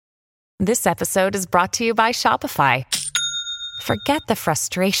This episode is brought to you by Shopify. Forget the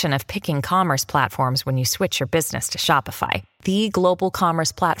frustration of picking commerce platforms when you switch your business to Shopify, the global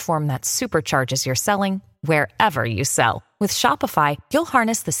commerce platform that supercharges your selling wherever you sell. With Shopify, you'll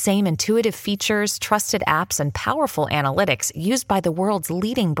harness the same intuitive features, trusted apps, and powerful analytics used by the world's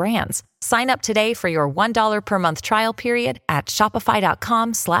leading brands. Sign up today for your $1 per month trial period at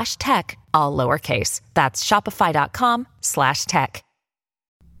shopify.com/tech, all lowercase. That's shopify.com/tech.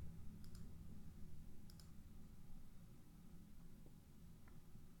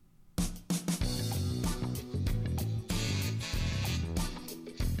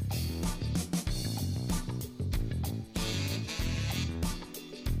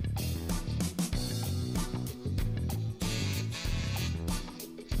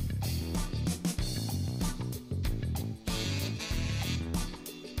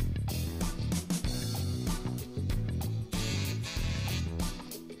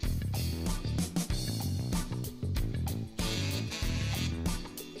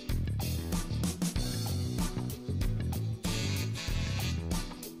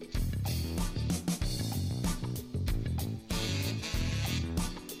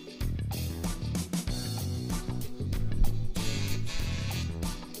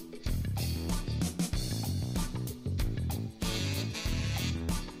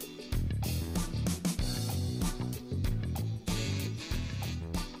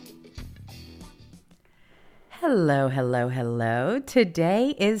 Hello, hello, hello.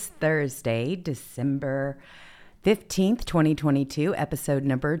 Today is Thursday, December 15th, 2022, episode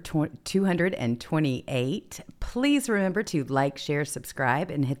number 228. Please remember to like, share, subscribe,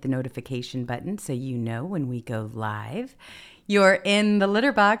 and hit the notification button so you know when we go live. You're in the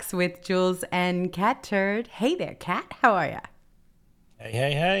litter box with Jules and Cat Turd. Hey there, Cat. How are ya? Hey,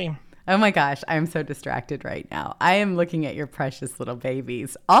 hey, hey. Oh my gosh, I'm so distracted right now. I am looking at your precious little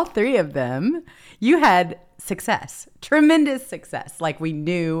babies. All three of them. You had success, tremendous success, like we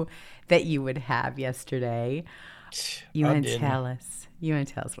knew that you would have yesterday. You want to tell us? You want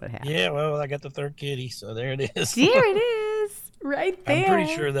to tell us what happened? Yeah, well, I got the third kitty, so there it is. Here it is, right there. I'm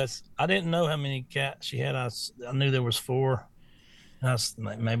pretty sure I didn't know how many cats she had. I knew there was 4.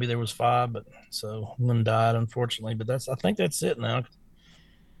 Maybe there was 5, but so one died, unfortunately. But I think that's it now.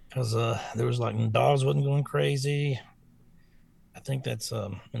 Because there was dogs wasn't going crazy. I think that's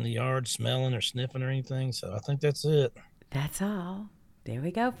in the yard smelling or sniffing or anything. So I think that's it. That's all. There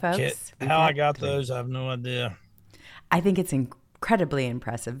we go, folks. How I got those, I have no idea. I think it's incredibly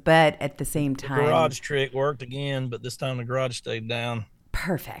impressive, but at the same time, the garage trick worked again, but this time the garage stayed down.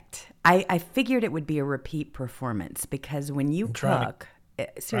 Perfect. I figured it would be a repeat performance because when you cook.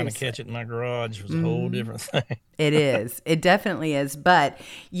 Trying to catch it in my garage was a whole different thing. It is. It definitely is. But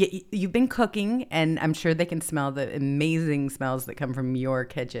you've been cooking, and I'm sure they can smell the amazing smells that come from your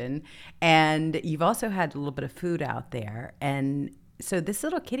kitchen. And you've also had a little bit of food out there. And so this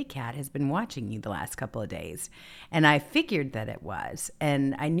little kitty cat has been watching you the last couple of days. And I figured that it was.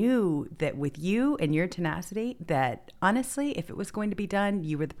 And I knew that with you and your tenacity, that honestly, if it was going to be done,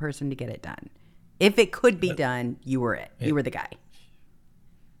 you were the person to get it done. If it could be done, you were it. You were the guy.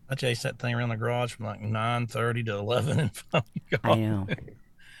 I chased that thing around the garage from 9:30 to 11 and finally got I know.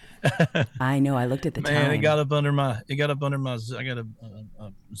 I know. I looked at the time. Man, it got up under my, I got a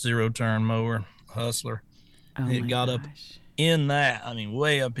zero turn mower, Hustler. Oh, it got up in that,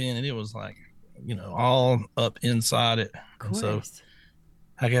 way up in it. It was all up inside it. And so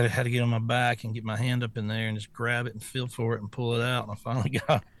I had to get on my back and get my hand up in there and just grab it and feel for it and pull it out. And I finally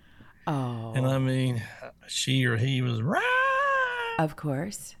got it. Oh. And she or he was right. Of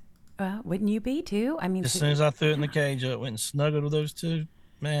course. Well, wouldn't you be too? As soon as I threw it in the cage, I went and snuggled with those two.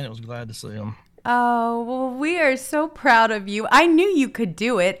 Man, it was glad to see them. Oh, well, we are so proud of you. I knew you could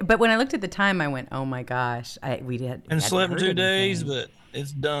do it, but when I looked at the time, I went, "Oh my gosh, we did." And slept 2 days, but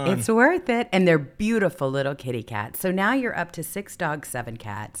it's done. It's worth it, and they're beautiful little kitty cats. So now you're up to 6 dogs, 7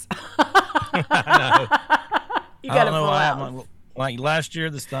 cats. I know. You got I don't know why. Like last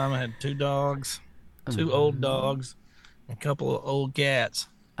year, this time I had 2 dogs, 2 old dogs, and a couple of old cats.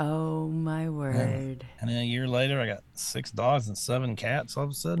 Oh my word! And then a year later, I got 6 dogs and 7 cats. All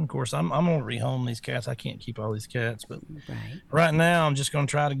of a sudden, of course, I'm gonna rehome these cats. I can't keep all these cats, but right now, I'm just gonna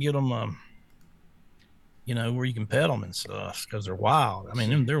try to get them, where you can pet them and stuff because they're wild.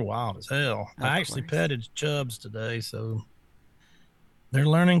 They're wild as hell. I actually petted Chubbs today, so they're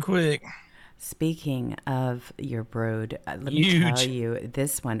learning quick. Speaking of your brood, let me tell you,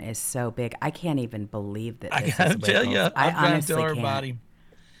 this one is so big. I can't even believe that. I gotta tell you, I honestly tell can't. everybody.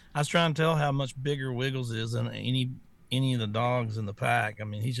 I was trying to tell how much bigger Wiggles is than any of the dogs in the pack.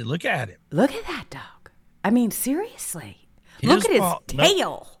 He should look at him. Look at that dog. Seriously. Look at his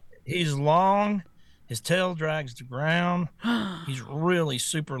tail. He's long. His tail drags the ground. He's really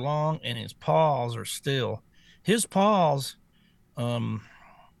super long, and his paws are still. His paws, um,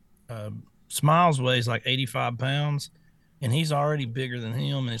 uh, Smiles weighs like 85 pounds, and he's already bigger than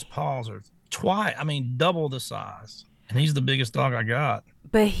him, and his paws are double the size. And he's the biggest dog I got.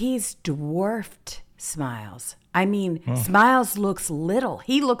 But he's dwarfed Smiles. I mean, Smiles looks little.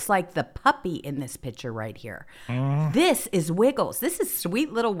 He looks like the puppy in this picture right here. This is Wiggles. This is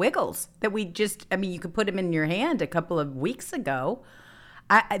sweet little Wiggles that you could put him in your hand a couple of weeks ago.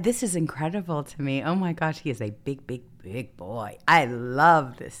 This is incredible to me. Oh my gosh, he is a big, big, big boy. I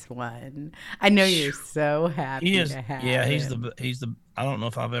love this one. I know you're so happy to have him. He's the I don't know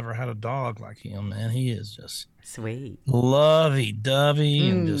if I've ever had a dog like him, man. He is just sweet, lovey-dovey,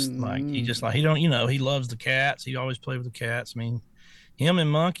 and he loves the cats. He always played with the cats. I mean, him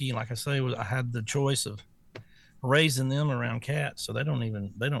and Monkey, like I say, I had the choice of raising them around cats, so they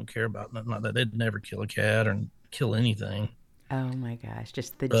don't care about nothing like that. They'd never kill a cat or kill anything. Oh my gosh,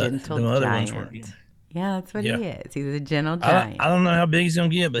 just the gentle giant. Yeah, that's what he is. He's a gentle giant. I don't know how big he's going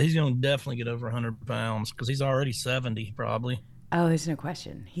to get, but he's going to definitely get over 100 pounds because he's already 70 probably. Oh, there's no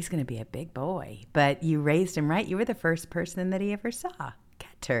question. He's going to be a big boy. But you raised him right. You were the first person that he ever saw.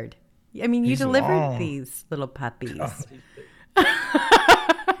 Cat turd. I mean, you delivered these little puppies.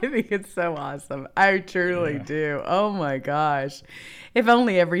 I think it's so awesome. I truly do. Oh my gosh. If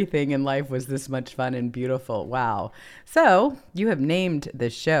only everything in life was this much fun and beautiful. Wow. So you have named the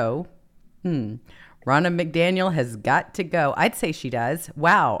show. Ronna McDaniel has got to go. I'd say she does.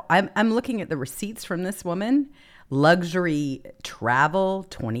 Wow. I'm looking at the receipts from this woman. Luxury travel,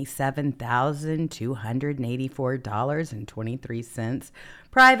 $27,284.23.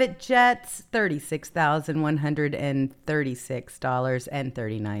 Private jets,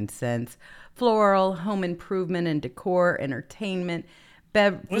 $36,136.39. Floral, home improvement and decor, entertainment,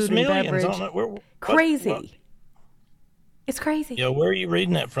 food and beverage. Crazy. It's crazy. Yeah, where are you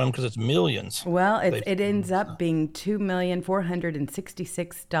reading that from? Because it's millions. Well, it ends up being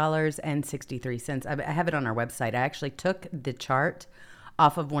 $2,466.63. I have it on our website. I actually took the chart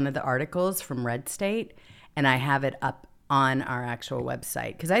off of one of the articles from Red State, and I have it up on our actual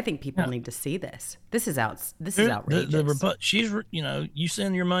website because I think people need to see this. This is outrageous. You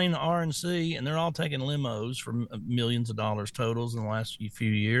send your money to RNC, and they're all taking limos for millions of dollars totals in the last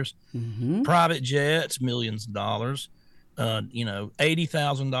few years. Mm-hmm. Private jets, millions of dollars.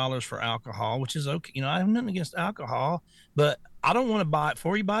 $80,000 for alcohol, which is okay. I have nothing against alcohol, but I don't want to buy it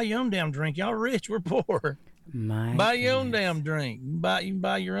for you. Buy your own damn drink. Y'all rich, we're poor. Buy your own damn drink. You can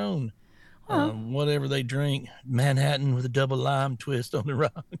buy your own. Whatever they drink, Manhattan with a double lime twist on the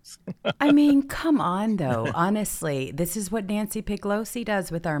rocks. I mean, come on, though. Honestly, this is what Nancy Pelosi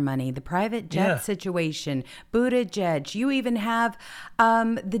does with our money. The private jet situation, Buttigieg. You even have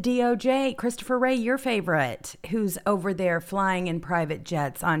the DOJ, Christopher Wray, your favorite, who's over there flying in private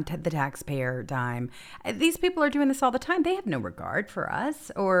jets on the taxpayer dime. These people are doing this all the time. They have no regard for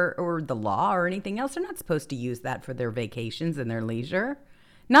us or the law or anything else. They're not supposed to use that for their vacations and their leisure.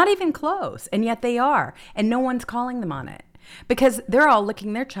 Not even close. And yet they are. And no one's calling them on it. Because they're all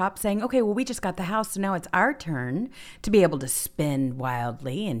licking their chops saying, okay, well, we just got the house, so now it's our turn to be able to spin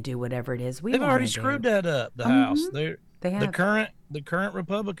wildly and do whatever it is we want to do. They've already screwed that up, the House. They have. The current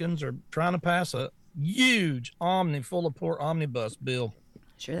Republicans are trying to pass a huge omnibus bill.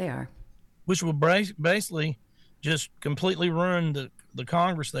 Sure they are. Which will basically just completely ruin the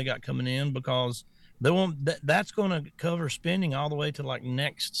Congress they got coming in because they won't. That's going to cover spending all the way to like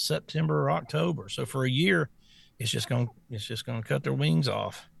next September or October. So for a year, it's just going to cut their wings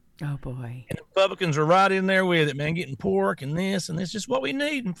off. Oh boy! And the Republicans are right in there with it, man. Getting pork and this and this, just what we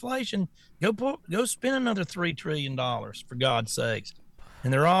need. Inflation. Go spend another $3 trillion for God's sakes.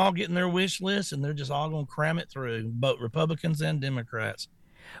 And they're all getting their wish list, and they're just all going to cram it through, both Republicans and Democrats.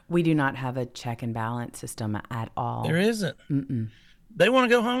 We do not have a check and balance system at all. There isn't. Mm-mm. They want to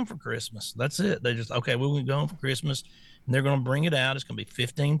go home for Christmas. That's it. They just, okay, we're going to go home for Christmas, and they're going to bring it out. It's going to be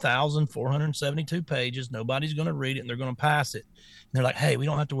 15,472 pages. Nobody's going to read it, and they're going to pass it. And they're like, hey, we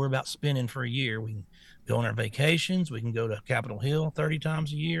don't have to worry about spending for a year. We can go on our vacations. We can go to Capitol Hill 30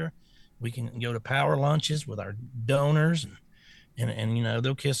 times a year. We can go to power lunches with our donors, and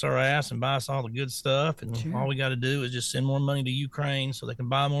they'll kiss our ass and buy us all the good stuff. And all we got to do is just send more money to Ukraine so they can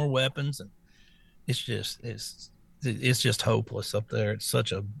buy more weapons. And it's just hopeless up there. It's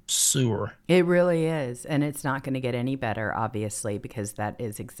such a sewer. It really is. And it's not going to get any better, obviously, because that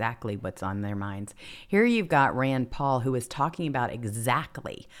is exactly what's on their minds. Here you've got Rand Paul, who is talking about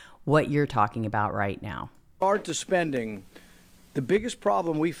exactly what you're talking about right now. Regard to spending, the biggest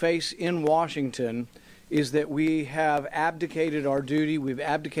problem we face in Washington is that we have abdicated our duty. We've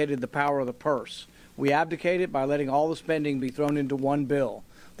abdicated the power of the purse. We abdicate it by letting all the spending be thrown into one bill.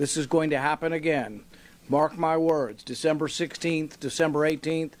 This is going to happen again. Mark my words, December 16th, December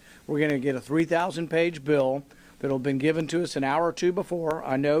 18th, we're going to get a 3,000-page bill that'll have been given to us an hour or two before.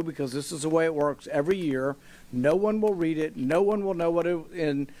 I know, because this is the way it works every year. No one will read it. No one will know what it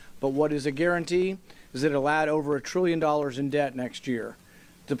is. But what is a guarantee is that it'll add over $1 trillion in debt next year.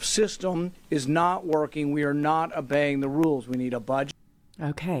 The system is not working. We are not obeying the rules. We need a budget.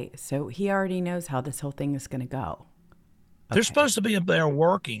 Okay, so he already knows how this whole thing is going to go. They're supposed to be up there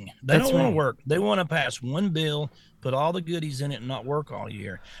working. They don't want right. to work. They want to pass one bill, put all the goodies in it, and not work all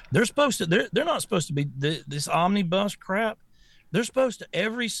year. They're supposed to. They're not supposed to be this omnibus crap. They're supposed to.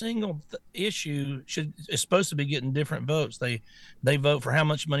 Every single issue is supposed to be getting different votes. They vote for how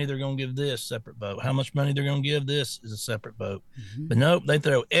much money they're going to give this, separate vote. How much money they're going to give this is a separate vote. Mm-hmm. But nope, they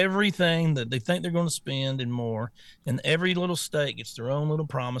throw everything that they think they're going to spend and more. And every little state gets their own little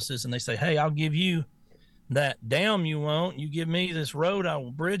promises, and they say, "Hey, I'll give you that dam you want. You give me this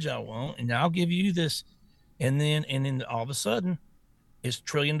bridge I want, and I'll give you this." And then all of a sudden, it's $1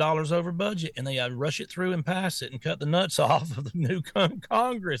 trillion over budget, and they rush it through and pass it and cut the nuts off of the new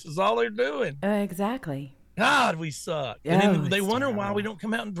Congress. Is all they're doing. Exactly. God, we suck. Oh, and then they wonder terrible. why we don't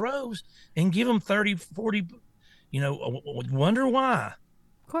come out in droves and give them 30, 40, wonder why.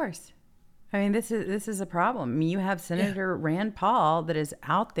 Of course. I mean, this is a problem. I mean, you have Senator Rand Paul that is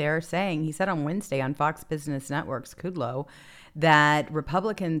out there saying, he said on Wednesday on Fox Business Network's Kudlow, that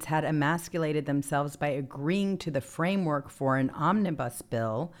Republicans had emasculated themselves by agreeing to the framework for an omnibus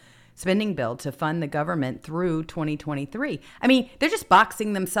spending bill to fund the government through 2023. I mean, they're just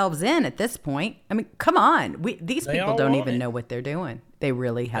boxing themselves in at this point. I mean, come on. These people don't even know what they're doing. They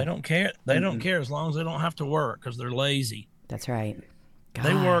really have. They don't care. They don't care as long as they don't have to work, because they're lazy. That's right. Gosh.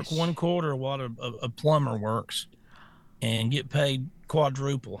 They work 1/4 of what a plumber works and get paid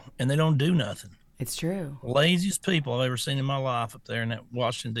quadruple, and they don't do nothing. It's true. Laziest people I've ever seen in my life up there in that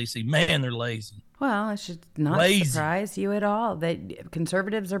Washington, D.C. Man, they're lazy. Well, it should not surprise you at all that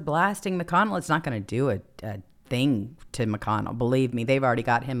conservatives are blasting McConnell. It's not going to do a thing to McConnell. Believe me, they've already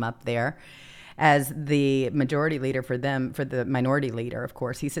got him up there as the majority leader for them, for the minority leader, of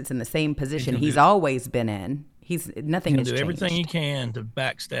course. He sits in the same position he's always been in. Nothing has changed. Do everything he can to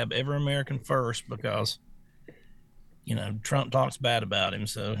backstab every American first, because Trump talks bad about him,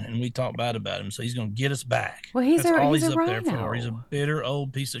 and we talk bad about him, so he's going to get us back. Well, he's up rhino. there for. He's a bitter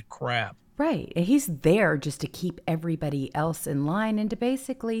old piece of crap. Right. He's there just to keep everybody else in line, and to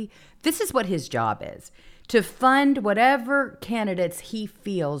basically, this is what his job is, to fund whatever candidates he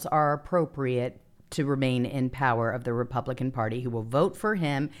feels are appropriate to remain in power of the Republican Party, who will vote for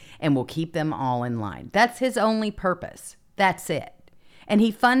him and will keep them all in line. That's his only purpose. That's it. And he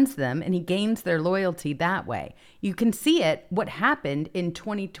funds them and he gains their loyalty that way. You can see it, what happened in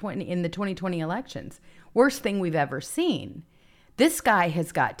 2020, in the 2020 elections. Worst thing we've ever seen. This guy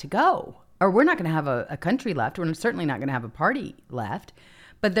has got to go, or we're not going to have a country left. We're certainly not going to have a party left.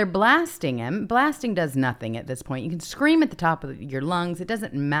 But they're blasting him. Blasting does nothing at this point. You can scream at the top of your lungs. It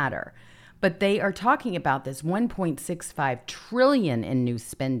doesn't matter. But they are talking about this $1.65 trillion in new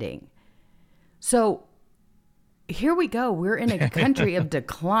spending. So here we go. We're in a country of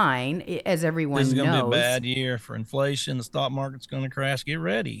decline, as everyone knows. This is going to be a bad year for inflation. The stock market's going to crash. Get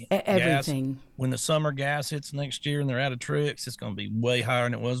ready. Everything. When the summer gas hits next year and they're out of tricks, it's going to be way higher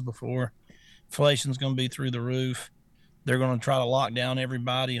than it was before. Inflation's going to be through the roof. They're going to try to lock down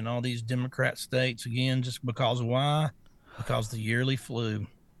everybody in all these Democrat states again, just because of why? Because the yearly flu.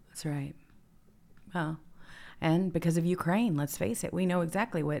 That's right. Well, and because of Ukraine, let's face it, we know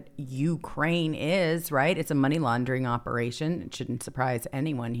exactly what Ukraine is, right? It's a money laundering operation. It shouldn't surprise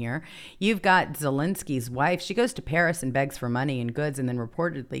anyone here. You've got Zelensky's wife. She goes to Paris and begs for money and goods, and then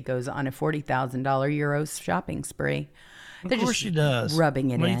reportedly goes on a $40,000 euros shopping spree. Of course she does.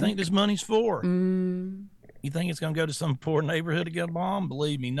 Rubbing it in. What do you think this money's for? You think it's going to go to some poor neighborhood to get a bomb?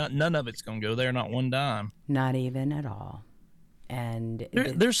 Believe me, none of it's going to go there, not one dime. Not even at all. And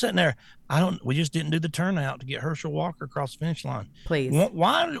they're sitting there. We just didn't do the turnout to get Herschel Walker across the finish line. Please.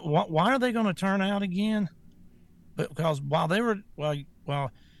 Why are they going to turn out again? Because while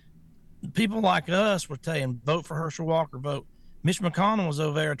people like us were saying, vote for Herschel Walker, vote. Mitch McConnell was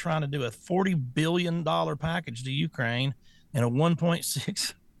over there trying to do a $40 billion package to Ukraine and a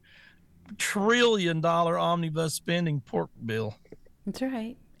 $1.6 trillion omnibus spending pork bill. That's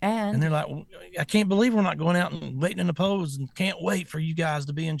right. And they're like, I can't believe we're not going out and waiting in the polls, and can't wait for you guys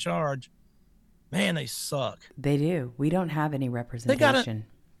to be in charge. Man, they suck. They do. We don't have any representation.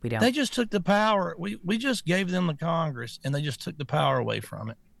 We don't. They just took the power. We just gave them the Congress, and they just took the power away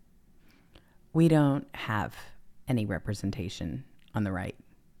from it. we don't have any representation on the right.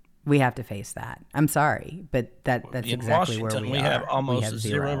 We have to face that. I'm sorry, but that's in exactly Washington, where we are. have almost we have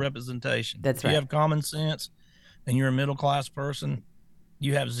zero representation. That's if right. you have common sense and you're a middle class person,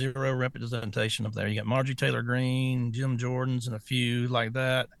 you have zero representation up there. You got Marjorie Taylor Greene, Jim Jordan's, and a few like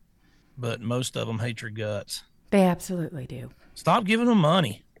that, but most of them hate your guts. They absolutely do. Stop giving them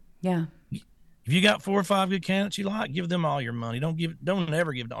money. Yeah. If you got 4 or 5 good candidates you like, give them all your money. Don't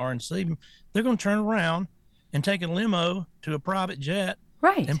ever give to RNC. They're going to turn around and take a limo to a private jet,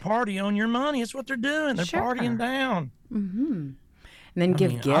 right, and party on your money. That's what they're doing. They're partying down. Mm-hmm. And then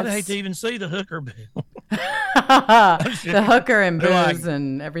gifts. I'd hate to even see the hooker bill. The hooker and booze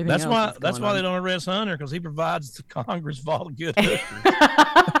and everything. That's else why they don't arrest Hunter, because he provides the Congress with all the good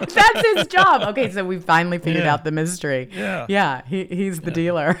hookers. That's his job. Okay, so we finally figured out the mystery. Yeah, he's the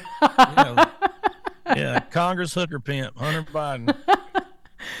dealer. Congress hooker pimp, Hunter Biden.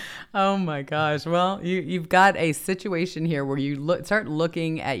 Oh my gosh. Well, you've got a situation here where you start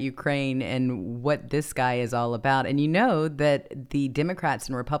looking at Ukraine and what this guy is all about. And you know that the Democrats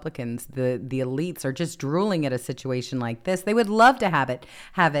and Republicans, the elites, are just drooling at a situation like this. They would love to have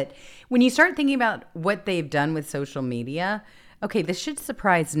it. When you start thinking about what they've done with social media, okay, this should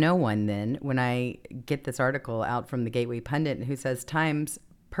surprise no one then when I get this article out from the Gateway Pundit who says Times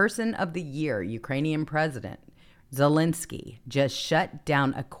Person of the Year, Ukrainian president Zelensky just shut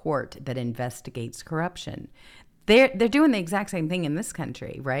down a court that investigates corruption. They're doing the exact same thing in this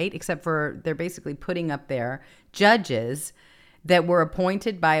country, right? Except for they're basically putting up their judges that were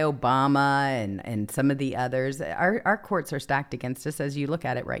appointed by Obama and some of the others. Our courts are stacked against us as you look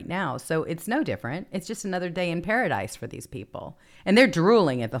at it right now. So it's no different. It's just another day in paradise for these people. And they're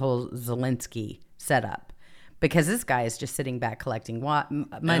drooling at the whole Zelensky setup. Because this guy is just sitting back collecting money.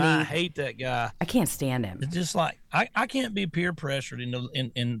 And I hate that guy. I can't stand him. It's just like I can't be peer pressured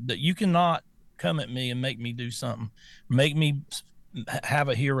in that you cannot come at me and make me do something, make me have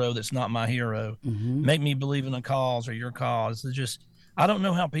a hero that's not my hero, make me believe in a cause or your cause. It's just I don't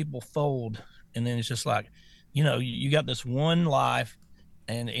know how people fold, and then it's just like, you got this one life,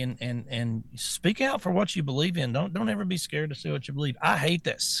 and speak out for what you believe in. Don't ever be scared to say what you believe. I hate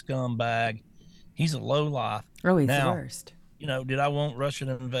that scumbag. He's a lowlife. Oh, he's the worst. Did I want Russia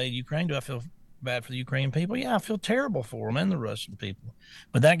to invade Ukraine? Do I feel bad for the Ukrainian people? Yeah, I feel terrible for them and the Russian people.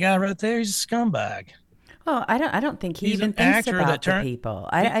 But that guy right there, he's a scumbag. Oh, I don't think he even thinks about the people.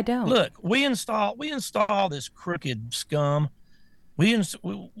 I don't. Look, we install this crooked scum. We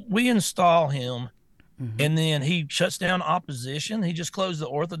install him, and then he shuts down opposition. He just closed the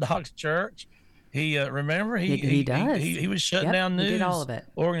Orthodox Church. He remember he does. He was shutting down news. He did all of it.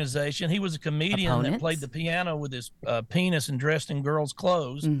 Organization. He was a comedian that played the piano with his penis and dressed in girls'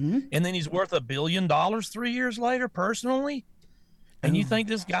 clothes, and then he's worth $1 billion 3 years later personally. And you think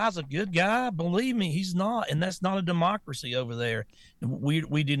this guy's a good guy? Believe me, he's not. And that's not a democracy over there.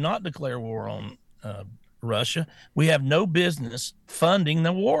 We did not declare war on Russia. We have no business funding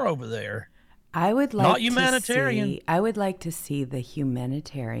the war over there. I would like not humanitarian. I would like to see the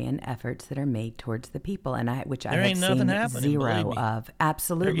humanitarian efforts that are made towards the people, there I have seen zero of.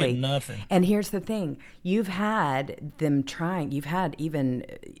 Absolutely, they're getting nothing. And here's the thing: you've had them trying. You've had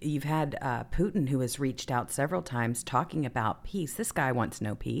Putin, who has reached out several times talking about peace. This guy wants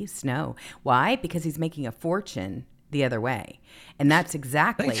no peace. No, why? Because he's making a fortune the other way, and that's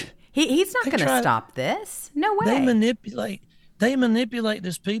exactly. He's not going to stop this. No way. They manipulate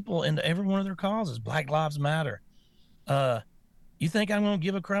this people into every one of their causes. Black Lives Matter. You think I'm going to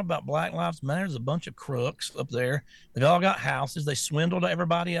give a crap about Black Lives Matter? There's a bunch of crooks up there. They've all got houses. They swindled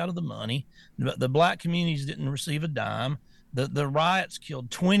everybody out of the money. The black communities didn't receive a dime. The riots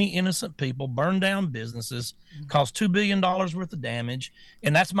killed 20 innocent people, burned down businesses, caused $2 billion worth of damage.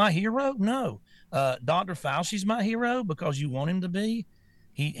 And that's my hero? No. Dr. Fauci's my hero because you want him to be.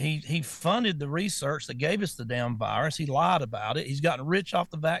 He funded the research that gave us the damn virus. He lied about it. He's gotten rich off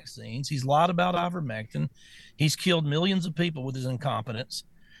the vaccines. He's lied about ivermectin. He's killed millions of people with his incompetence.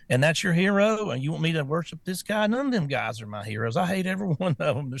 And that's your hero? And you want me to worship this guy? None of them guys are my heroes. I hate every one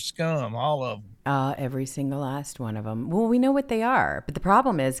of them. They're scum, all of them. Every single last one of them. Well, we know what they are. But the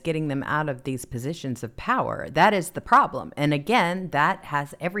problem is getting them out of these positions of power. That is the problem. And again, that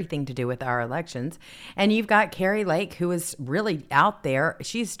has everything to do with our elections. And you've got Carrie Lake, who is really out there.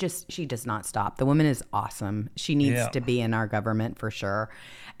 She does not stop. The woman is awesome. She needs to be in our government for sure.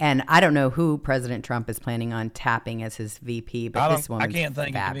 And I don't know who President Trump is planning on tapping as his VP, but this woman's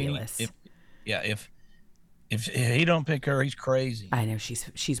fabulous. If he don't pick her, he's crazy. I know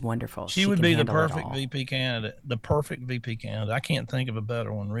she's wonderful. She would be the perfect VP candidate. I can't think of a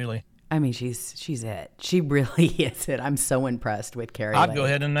better one, really. I mean, she's it. She really is it. I'm so impressed with Carrie I'd Lake. go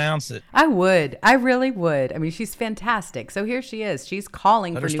ahead and announce it. I would. I really would. I mean, she's fantastic. So here she is. She's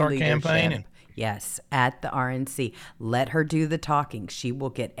calling Let for her new start leadership. campaigning. Yes, at the RNC. Let her do the talking. She will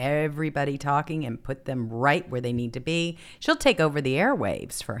get everybody talking and put them right where they need to be. She'll take over the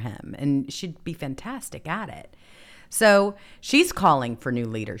airwaves for him, and she'd be fantastic at it. So she's calling for new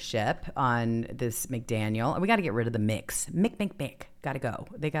leadership on this McDaniel. We got to get rid of the mix. Mick. Got to go.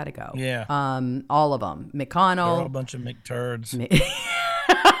 They got to go. Yeah. All of them. They're McConnell. all a bunch of McTurds.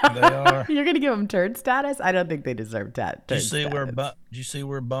 They are. You're going to give them turd status? I don't think they deserve turd Did you see status. did you see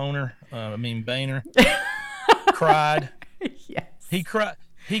where Boehner cried? Yes. He cried.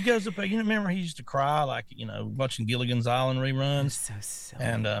 He goes up there. You remember he used to cry like, watching Gilligan's Island reruns. So silly.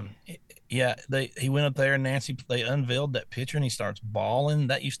 And he went up there and they unveiled that picture and he starts bawling.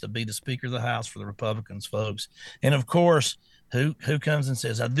 That used to be the Speaker of the House for the Republicans, folks. And of course, who comes and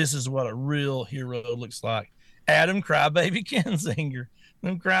says, this is what a real hero looks like? Adam Crybaby Kinzinger.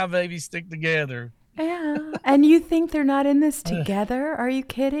 Them crybabies stick together. Yeah. And you think they're not in this together? Are you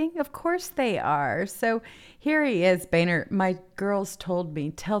kidding? Of course they are. So here he is, Boehner. My girls told me,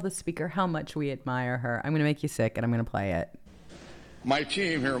 tell the Speaker how much we admire her. I'm going to make you sick and I'm going to play it. My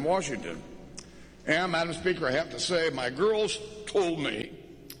team here in Washington. And, Madam Speaker, I have to say, my girls told me,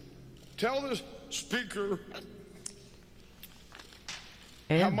 tell the Speaker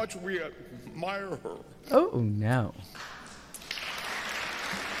how much we admire her. Oh, no.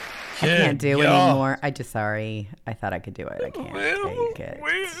 I Good can't do it God. anymore. Sorry. I thought I could do it. I can't take it.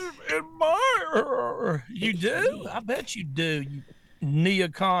 We admire her. You do? I bet you do. You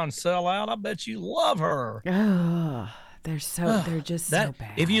neocon sellout. I bet you love her. Oh, they're just so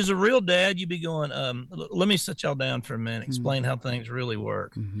bad. If you was a real dad, you'd be going, let me sit y'all down for a minute, explain how things really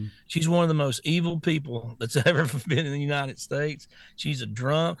work. Mm-hmm. She's one of the most evil people that's ever been in the United States. She's a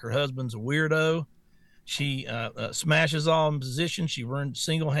drunk. Her husband's a weirdo. She smashes all in position. She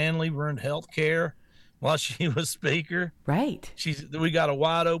single-handedly ruined health care while she was Speaker. Right. We got a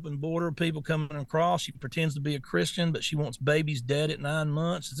wide open border of people coming across. She pretends to be a Christian, but she wants babies dead at 9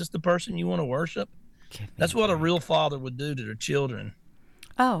 months. Is this the person you want to worship? That's what a real father would do to their children.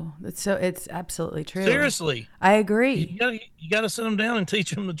 Oh, it's absolutely true. Seriously. I agree. You got to sit them down and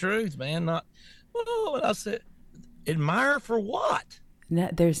teach them the truth, man. And I said, admire for what? No,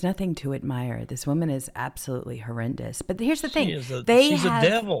 there's nothing to admire. This woman is absolutely horrendous. But here's the thing. She's a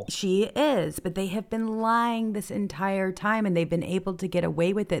devil. She is, but they have been lying this entire time and they've been able to get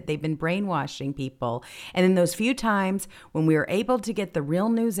away with it. They've been brainwashing people. And in those few times when we were able to get the real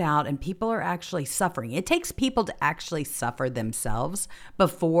news out and people are actually suffering, it takes people to actually suffer themselves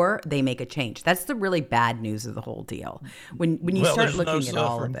before they make a change. That's the really bad news of the whole deal. When you start looking at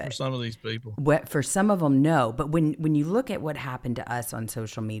all of it. For some of these people. For some of them, no. But when you look at what happened to us on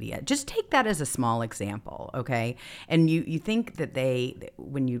social media, just take that as a small example, okay? And you think that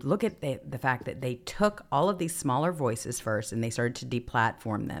when you look at the fact that they took all of these smaller voices first and they started to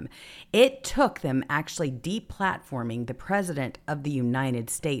deplatform them, it took them actually deplatforming the president of the United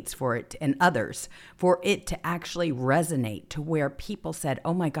States and others for it to actually resonate to where people said,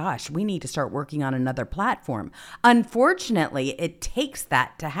 oh my gosh, we need to start working on another platform. Unfortunately, it takes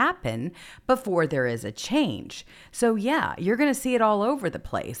that to happen before there is a change. So yeah, you're going to see it all over the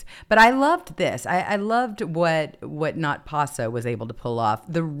place. But I loved this. I loved what Not Paso was able to pull off,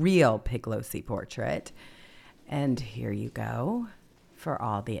 the real Piglosi portrait. And here you go for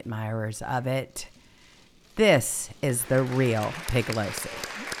all the admirers of it. This is the real Piglosi.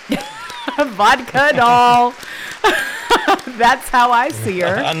 Vodka doll. That's how I see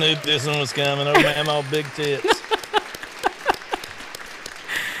her. I knew this one was coming. Oh, man, all big tits.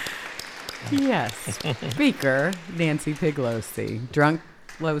 Yes. Speaker Nancy Piglosi. Drunk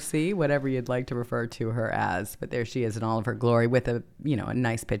Losi, whatever you'd like to refer to her as. But there she is in all of her glory with a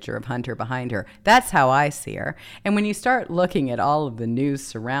nice picture of Hunter behind her. That's how I see her. And when you start looking at all of the news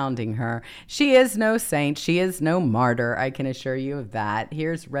surrounding her, she is no saint. She is no martyr. I can assure you of that.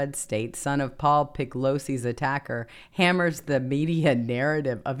 Here's Red State, son of Paul Piglosi's attacker, hammers the media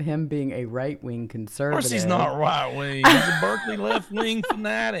narrative of him being a right-wing conservative. Of course he's not right-wing. He's a Berkeley left-wing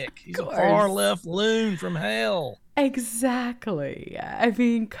fanatic. He's a far-left loon from hell. Exactly. I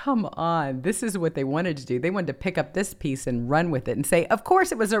mean, come on. This is what they wanted to do. They wanted to pick up this piece and run with it and say, of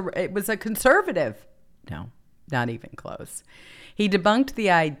course it was a conservative. No, not even close. He debunked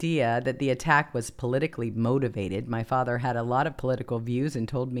the idea that the attack was politically motivated. My father had a lot of political views and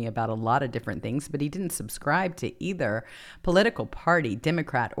told me about a lot of different things, but he didn't subscribe to either political party,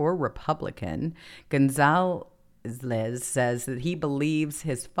 Democrat or Republican. Liz says that he believes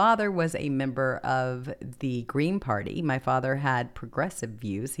his father was a member of the Green Party. My father had progressive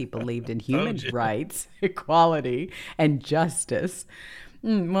views. He believed in human rights, equality, and justice.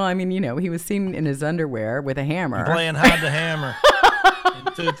 Well, I mean, he was seen in his underwear with a hammer. Playing hide the hammer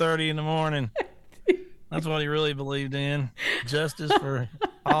at 2:30 in the morning. That's what he really believed in. Justice for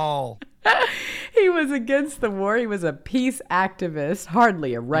all. He was against the war. He was a peace activist,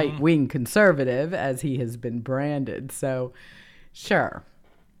 hardly a right-wing conservative, as he has been branded. So, sure.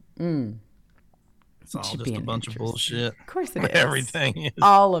 It's all just a bunch of bullshit. Of course it is. Everything is.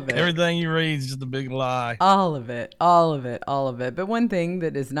 All of it. Everything you read is just a big lie. All of it. All of it. All of it. But one thing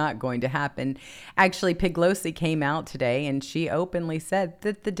that is not going to happen, actually, Piglosi came out today and she openly said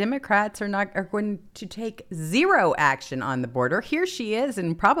that the Democrats are going to take zero action on the border. Here she is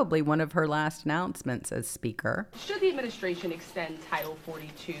in probably one of her last announcements as speaker. Should the administration extend Title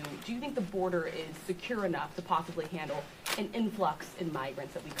 42, do you think the border is secure enough to possibly handle an influx in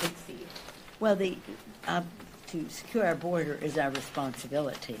migrants that we could see? Well, to secure our border is our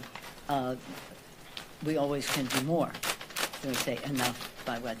responsibility. We always can do more. So we say enough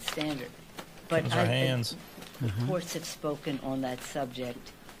by what standard? But our hands. The courts have spoken on that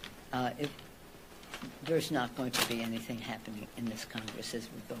subject. There's not going to be anything happening in this Congress as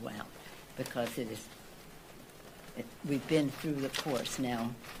we go out, because we've been through the course now.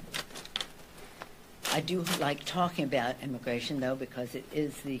 I do like talking about immigration, though, because it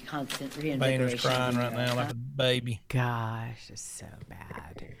is the constant reinvigoration. Boehner's crying right now like a baby. Gosh, it's so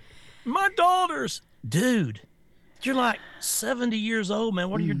bad. My daughters. Dude, you're like 70 years old, man.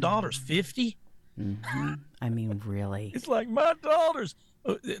 What are your daughters, 50? I mean, really. It's like, my daughters.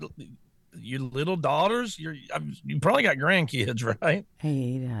 Your little daughters? You probably got grandkids, right?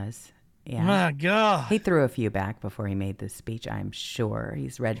 He does. Yeah. My God. He threw a few back before he made this speech, I'm sure.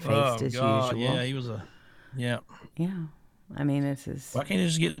 He's red-faced as usual. Yeah, he was Yeah. I mean, this is... Why can't you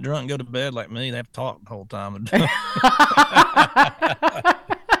just get drunk and go to bed like me? They have to talk the whole time.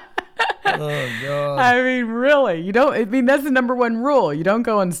 Oh, God. I mean, really, that's the number one rule. You don't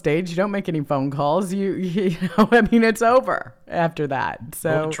go on stage. You don't make any phone calls. I mean, it's over after that. So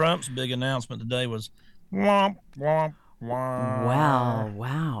well, Trump's big announcement today was womp, womp.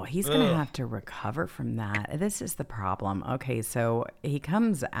 Wow. He's going to have to recover from that. This is the problem. Okay, so he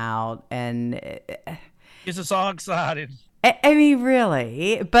comes out and... Gets us all excited. I mean,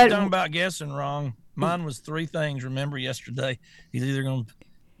 really. But talking about guessing wrong. Mine was 3 things, remember, yesterday. He's either going to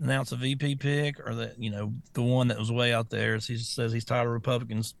announce a VP pick or the one that was way out there. He says he's tired of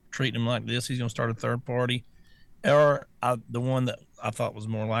Republicans treating him like this. He's going to start a third party. Or the one that I thought was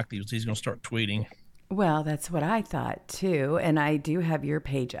more likely was he's going to start tweeting. Well, that's what I thought, too. And I do have your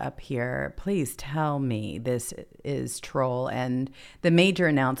page up here. Please tell me this is troll. And the major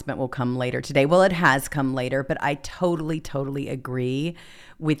announcement will come later today. Well, it has come later, but I totally agree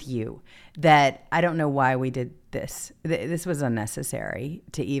with you that I don't know why we did this. This was unnecessary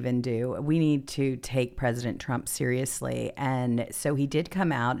to even do. We need to take President Trump seriously. And so he did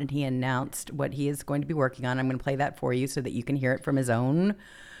come out and he announced what he is going to be working on. I'm going to play that for you so that you can hear it from his own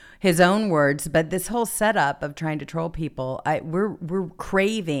words. But this whole setup of trying to troll people, we're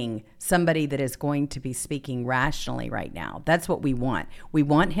craving somebody that is going to be speaking rationally right now. That's what we want. We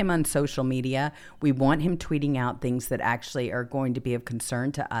want him on social media. We want him tweeting out things that actually are going to be of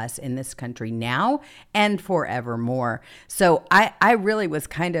concern to us in this country now and forevermore. So I really was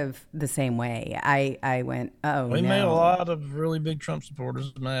kind of the same way. I went, We made a lot of really big Trump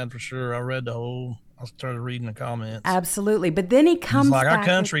supporters mad for sure. I started reading the comments. Absolutely. But then he comes back our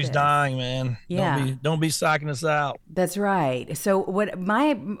country's dying, man. Yeah. Don't be psyching us out. That's right. So what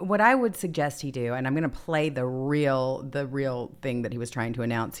I would suggest he do, and I'm going to play the real thing that he was trying to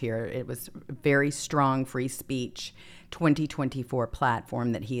announce here. It was very strong free speech 2024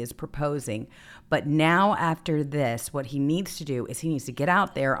 platform that he is proposing. But now after this, what he needs to do is he needs to get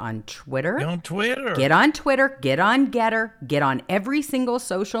out there on Twitter. Get on Twitter. Get on Twitter. Get on Getter. Get on every single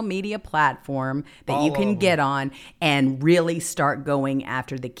social media platform that you can get on and really start going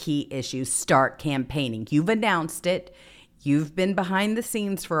after the key issues. Start campaigning. You've announced it. You've been behind the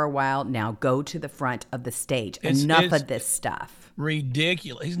scenes for a while. Now go to the front of the stage. Enough of this stuff.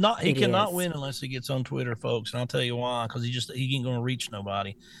 Ridiculous. He cannot win unless he gets on Twitter, folks. And I'll tell you why, because he ain't going to reach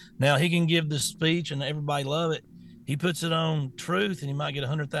nobody. Now he can give this speech and everybody love it. He puts it on Truth and he might get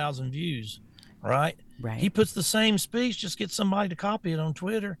 100,000 views, right? He puts the same speech, just get somebody to copy it on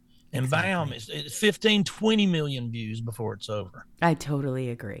Twitter, and bam, it's 15, 20 million views before it's over. I totally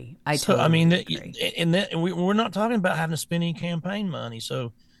agree. We're not talking about having to spend any campaign money.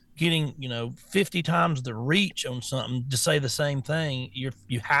 So getting 50 times the reach on something to say the same thing,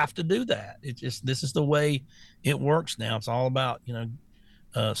 you have to do that. This is the way it works now. It's all about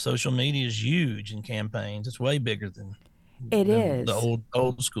social media is huge in campaigns. It's way bigger than It is the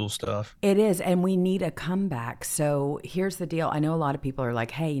old school stuff. It is, and we need a comeback. So here's the deal. I know a lot of people are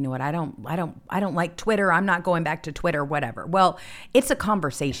like, "Hey, you know what? I don't like Twitter. I'm not going back to Twitter, whatever." Well, it's a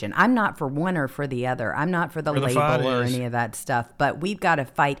conversation. I'm not for one or for the other. I'm not for the label or any of that stuff, but we've got to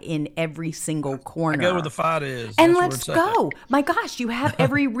fight in every single corner. I go where the fight is. And let's go. My gosh, you have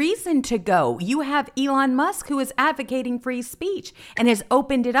every reason to go. You have Elon Musk, who is advocating free speech and has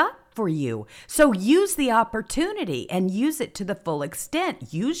opened it up for you. So use the opportunity and use it to the full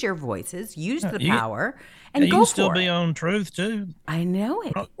extent. Use your voices, use the power, and go for it. You can still be on truth too. I know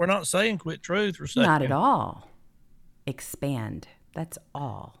it. We're not saying quit truth. We're saying not at all. Expand. That's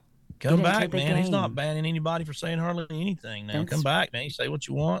all. Come back, man. He's not banning anybody for saying hardly anything now. Come back, man. You say what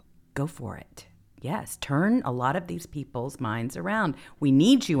you want. Go for it. Yes, turn a lot of these people's minds around. We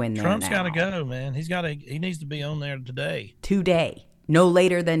need you in there. Trump's got to go, man. He needs to be on there today. Today. No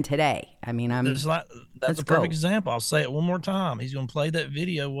later than today. I mean, that's a perfect example. I'll say it one more time. He's going to play that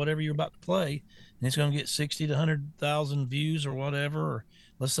video, whatever you're about to play, and it's going to get 60 to 100,000 views or whatever. Or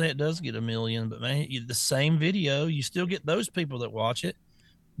let's say it does get 1 million, but man, the same video, you still get those people that watch it,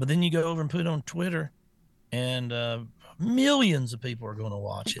 but then you go over and put it on Twitter, and millions of people are going to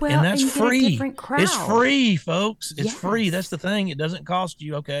watch it, and that's free. It's free, folks. It's free. That's the thing. It doesn't cost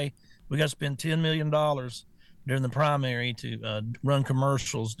you. Okay, we got to spend $10 million during the primary to run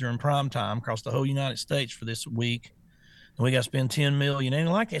commercials during prime time across the whole United States for this week. And we got to spend $10 million.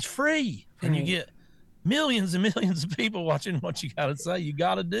 And like, it's free. Right. And you get millions and millions of people watching what you got to say. You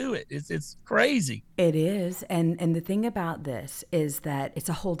got to do it. It's crazy. It is. And the thing about this is that it's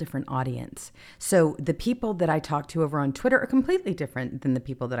a whole different audience. So the people that I talk to over on Twitter are completely different than the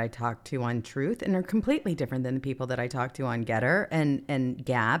people that I talk to on Truth, and are completely different than the people that I talk to on Getter and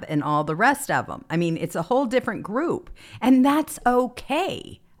Gab and all the rest of them. I mean, it's a whole different group, and that's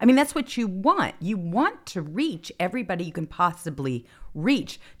okay. I mean, that's what you want. You want to reach everybody you can possibly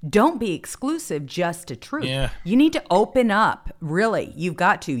reach. Don't be exclusive just to Truth. Yeah. You need to open up, really. You've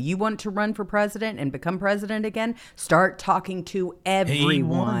got to. You want to run for president and become president again? Start talking to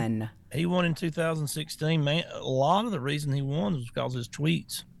everyone. He won in 2016. Man, a lot of the reason he won was because of his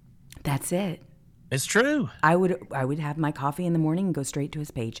tweets. That's it. It's true. I would have my coffee in the morning and go straight to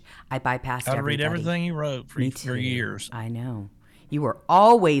his page. I bypassed everybody. I'd read everything he wrote for years. I know. You were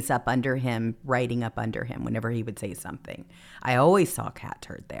always up under him, writing up under him whenever he would say something. I always saw Cat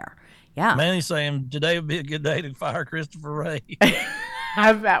Turd there. Yeah. Mainly saying today would be a good day to fire Christopher Ray.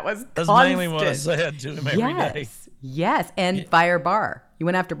 That was That's mainly what I said to him every day. Yes, and fire Barr. You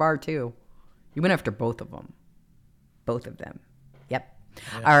went after Barr too. You went after both of them. Both of them. Yep.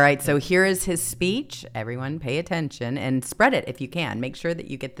 Yeah. All right, so here is his speech. Everyone pay attention and spread it if you can. Make sure that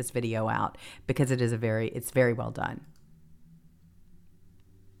you get this video out because it's very well done.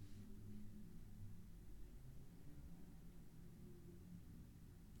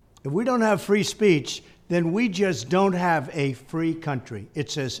 If we don't have free speech, then we just don't have a free country.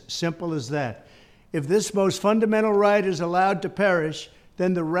 It's as simple as that. If this most fundamental right is allowed to perish,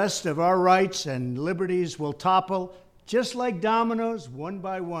 then the rest of our rights and liberties will topple. Just like dominoes, one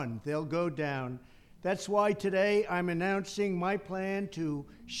by one, they'll go down. That's why today I'm announcing my plan to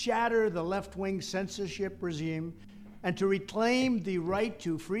shatter the left-wing censorship regime and to reclaim the right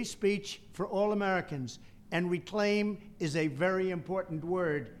to free speech for all Americans. And reclaim is a very important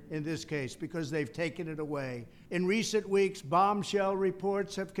word in this case because they've taken it away. In recent weeks, bombshell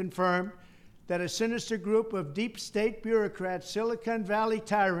reports have confirmed that a sinister group of deep state bureaucrats, Silicon Valley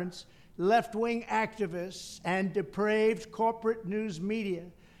tyrants, left-wing activists, and depraved corporate news media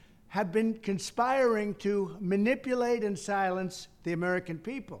have been conspiring to manipulate and silence the American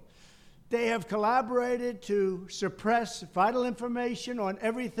people. They have collaborated to suppress vital information on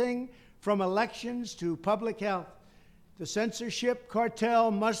everything from elections to public health. The censorship cartel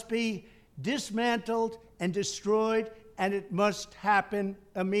must be dismantled and destroyed, and it must happen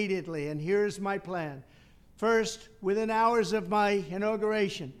immediately. And here's my plan. First, within hours of my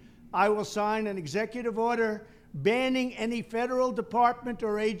inauguration, I will sign an executive order banning any federal department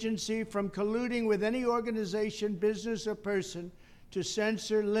or agency from colluding with any organization, business, or person to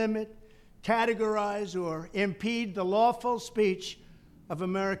censor, limit, categorize, or impede the lawful speech of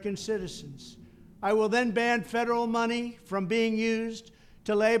American citizens. I will then ban federal money from being used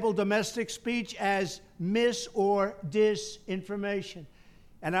to label domestic speech as mis- or disinformation.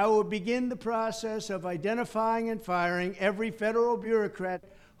 And I will begin the process of identifying and firing every federal bureaucrat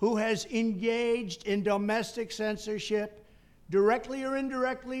who has engaged in domestic censorship, directly or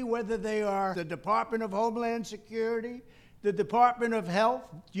indirectly, whether they are the Department of Homeland Security, the Department of Health,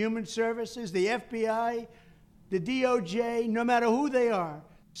 Human Services, the FBI, the DOJ, no matter who they are.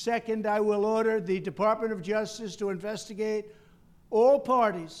 Second, I will order the Department of Justice to investigate all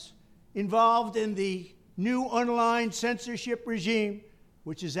parties involved in the new online censorship regime,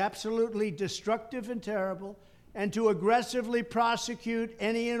 which is absolutely destructive and terrible, and to aggressively prosecute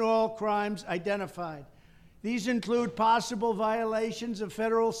any and all crimes identified. These include possible violations of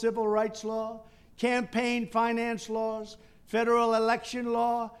federal civil rights law, campaign finance laws, federal election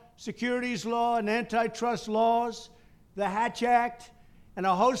law, securities law, and antitrust laws, the Hatch Act, and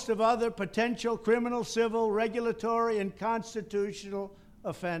a host of other potential criminal, civil, regulatory, and constitutional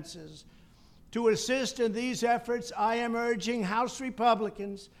offenses. To assist in these efforts, I am urging House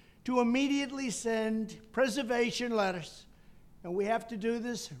Republicans to immediately send preservation letters, and we have to do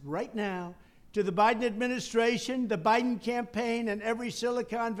this right now, to the Biden administration, the Biden campaign, and every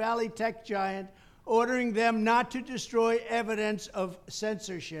Silicon Valley tech giant, ordering them not to destroy evidence of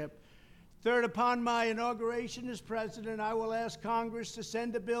censorship. Third, upon my inauguration as president, I will ask Congress to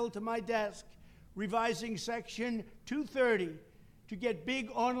send a bill to my desk revising Section 230 to get big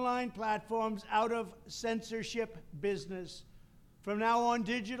online platforms out of censorship business. From now on,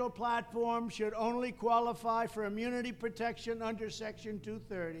 digital platforms should only qualify for immunity protection under Section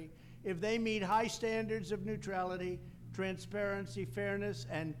 230 if they meet high standards of neutrality, transparency, fairness,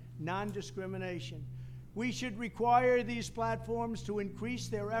 and non-discrimination. We should require these platforms to increase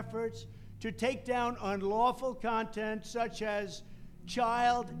their efforts to take down unlawful content such as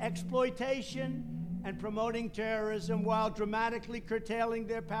child exploitation and promoting terrorism, while dramatically curtailing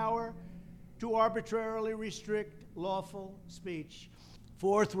their power to arbitrarily restrict lawful speech.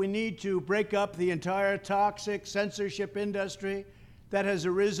 Fourth, we need to break up the entire toxic censorship industry that has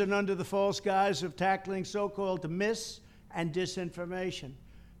arisen under the false guise of tackling so-called mis- and disinformation.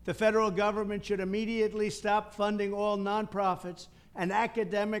 The federal government should immediately stop funding all nonprofits and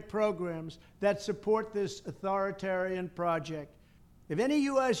academic programs that support this authoritarian project. If any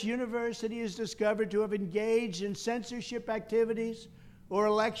U.S. university is discovered to have engaged in censorship activities or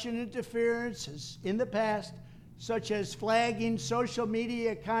election interference in the past, such as flagging social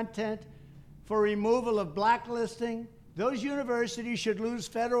media content for removal of blacklisting, those universities should lose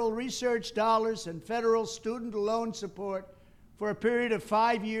federal research dollars and federal student loan support for a period of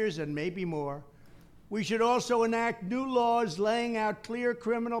 5 years and maybe more. We should also enact new laws laying out clear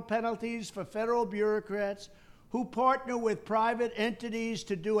criminal penalties for federal bureaucrats who partner with private entities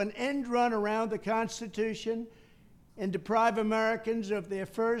to do an end run around the Constitution and deprive Americans of their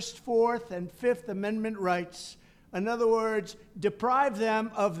First, Fourth, and Fifth Amendment rights. In other words, deprive them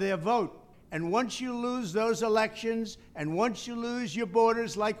of their vote. And once you lose those elections, and once you lose your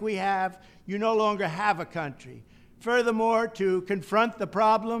borders like we have, you no longer have a country. Furthermore, to confront the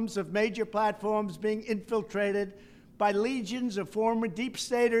problems of major platforms being infiltrated by legions of former deep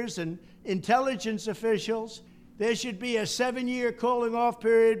staters and intelligence officials, there should be a 7-year cooling-off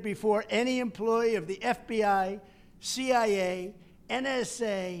period before any employee of the FBI, CIA,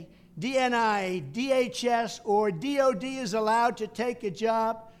 NSA, DNI, DHS, or DOD is allowed to take a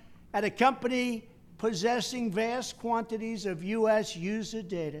job at a company possessing vast quantities of U.S. user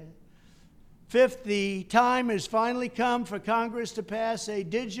data. Fifth, the time has finally come for Congress to pass a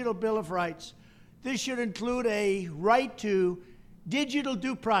digital Bill of Rights. This should include a right to digital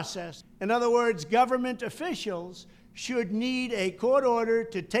due process. In other words, government officials should need a court order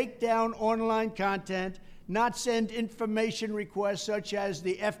to take down online content, not send information requests such as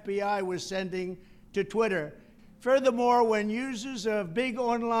the FBI was sending to Twitter. Furthermore, when users of big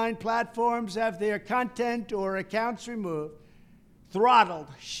online platforms have their content or accounts removed, throttled,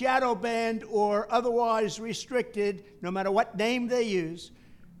 shadow banned, or otherwise restricted, no matter what name they use,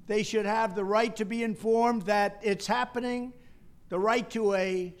 they should have the right to be informed that it's happening, the right to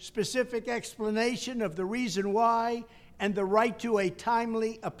a specific explanation of the reason why, and the right to a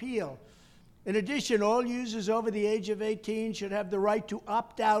timely appeal. In addition, all users over the age of 18 should have the right to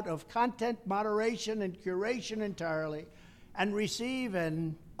opt out of content moderation and curation entirely and receive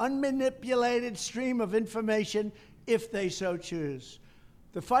an unmanipulated stream of information if they so choose.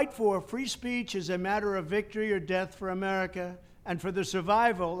 The fight for free speech is a matter of victory or death for America and for the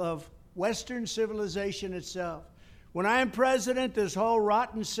survival of Western civilization itself. When I am president, this whole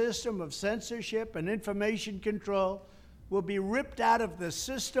rotten system of censorship and information control will be ripped out of the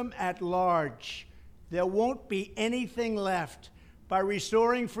system at large. There won't be anything left. By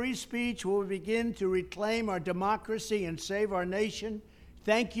restoring free speech, we'll begin to reclaim our democracy and save our nation.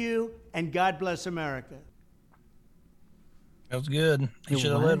 Thank you, and God bless America. That was good. You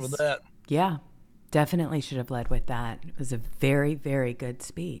should have led with that. Yeah. Definitely should have led with that. It was a very, very good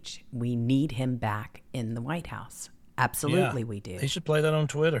speech. We need him back in the White House. Absolutely, we do. He should play that on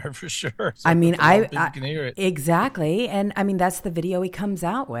Twitter for sure. So I mean, people can hear it. Exactly, and I mean that's the video he comes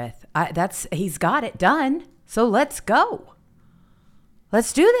out with. He's got it done. So let's go.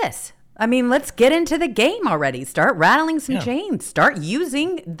 Let's do this. I mean, let's get into the game already. Start rattling some chains. Start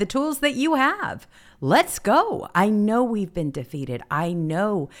using the tools that you have. Let's go. I know we've been defeated. I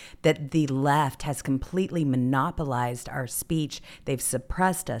know that the left has completely monopolized our speech. They've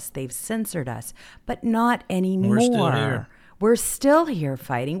suppressed us. They've censored us, but not anymore. We're still here. We're still here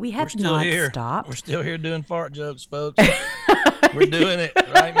fighting. We have not stopped. We're still here doing fart jokes, folks. We're doing it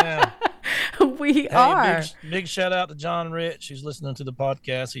right now. We are. Big shout out to John Rich, who's listening to the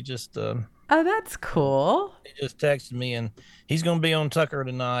podcast. He just oh, that's cool. He just texted me, and he's going to be on Tucker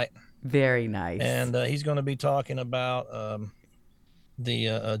tonight. Very nice. And he's going to be talking about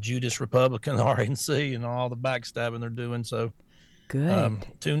the Judas Republican RNC and all the backstabbing they're doing. So good.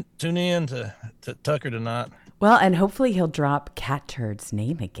 Tune in to Tucker tonight. Well, and hopefully he'll drop Cat Turd's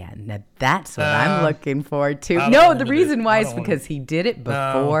name again. Now, that's what I'm looking forward to. No, the reason why is because he did it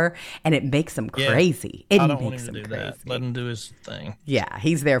before, and it makes him crazy. I don't want him to do that. Let him do his thing. Yeah,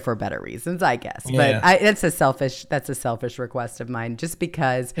 he's there for better reasons, I guess. Yeah. But that's a selfish request of mine, just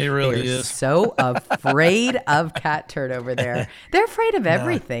because he really is so afraid of Cat Turd over there. They're afraid of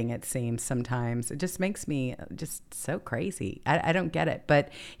everything, it seems, sometimes. It just makes me just so crazy. I don't get it. But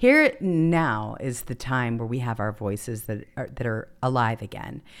here now is the time where we have our voices that are alive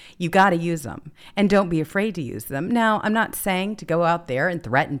again. You got to use them, and don't be afraid to use them. Now, I'm not saying to go out there and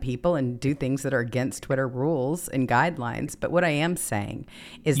threaten people and do things that are against Twitter rules and guidelines, but what I am saying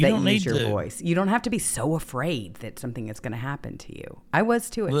is that you use your voice. You don't have to be so afraid that something is going to happen to you. I was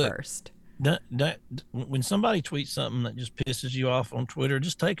too at first. When somebody tweets something that just pisses you off on Twitter,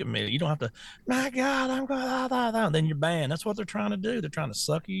 just take a minute. You don't have to, my God, I'm going, then you're banned. That's what they're trying to do. They're trying to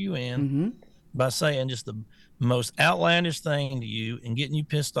sucker you in by saying just the most outlandish thing to you and getting you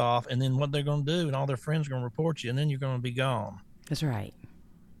pissed off. And then what they're going to do, and all their friends are going to report you, and then you're going to be gone. That's right.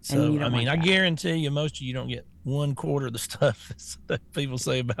 So, I mean, I guarantee you most of you don't get 1/4 of the stuff that people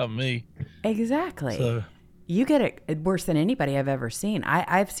say about me. Exactly. So, you get it worse than anybody I've ever seen.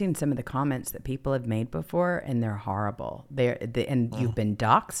 I've seen some of the comments that people have made before, and they're horrible. You've been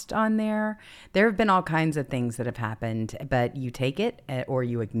doxxed on there. There have been all kinds of things that have happened, but you take it or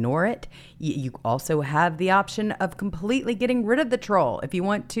you ignore it. You also have the option of completely getting rid of the troll. If you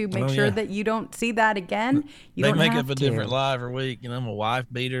want to make sure that you don't see that again, you don't have to. They make up a different lie every week. You know, I'm a wife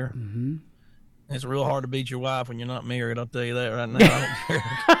beater. Mm-hmm. It's real hard to beat your wife when you're not married. I'll tell you that right now. I don't care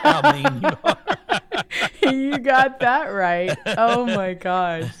how mean you are. You got that right. Oh my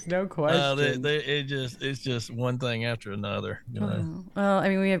gosh, no question. It's just one thing after another. You know? Well, I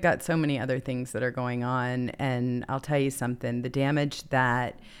mean, we have got so many other things that are going on, and I'll tell you something: the damage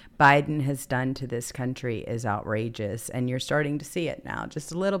that Biden has done to this country is outrageous, and you're starting to see it now,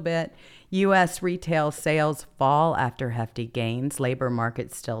 just a little bit. U.S. retail sales fall after hefty gains. Labor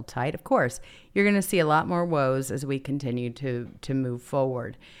market's still tight. Of course, you're going to see a lot more woes as we continue to move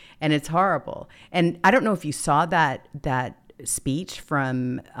forward. And it's horrible. And I don't know if you saw that speech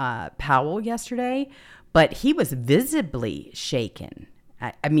from Powell yesterday, but he was visibly shaken.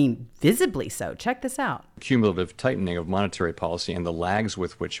 I mean, visibly so. Check this out. Cumulative tightening of monetary policy and the lags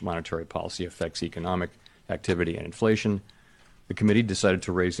with which monetary policy affects economic activity and inflation. The committee decided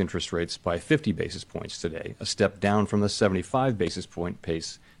to raise interest rates by 50 basis points today, a step down from the 75 basis point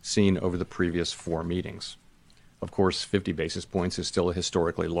pace seen over the previous 4 meetings. Of course, 50 basis points is still a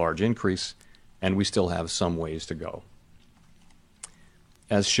historically large increase, and we still have some ways to go.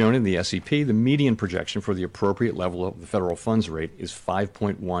 As shown in the SEP, the median projection for the appropriate level of the federal funds rate is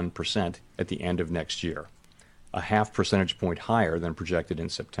 5.1% at the end of next year, a half percentage point higher than projected in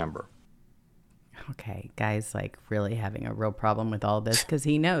September. Okay, guy's like really having a real problem with all this because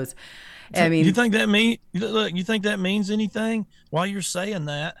he knows. I mean, you think that means anything? While you're saying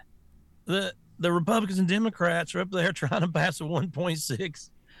that, the Republicans and Democrats are up there trying to pass a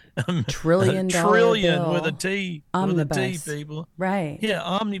 $1.6 trillion bill with a T, omnibus. With a T, people. Right. Yeah,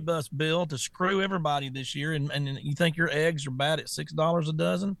 omnibus bill to screw everybody this year. And you think your eggs are bad at $6 a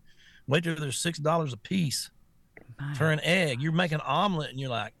dozen? Wait till there's $6 a piece for an egg. You're making an omelet, and you're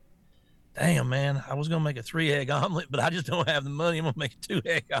like, damn, man, I was going to make a 3-egg omelet, but I just don't have the money. I'm going to make a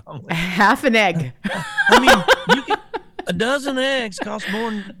 2-egg omelet. Half an egg. I mean, a dozen eggs cost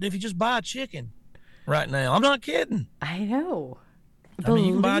more than if you just buy a chicken right now. I'm not kidding. I know. I mean,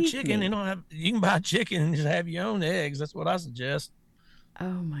 you can buy a chicken. You can buy a chicken and just have your own eggs. That's what I suggest.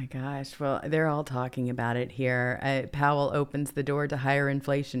 Oh my gosh. Well, they're all talking about it here. Powell opens the door to higher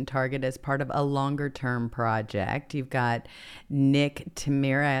inflation target as part of a longer term project. You've got Nick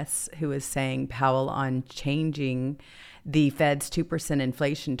Timiris, who is saying Powell on changing the Fed's 2%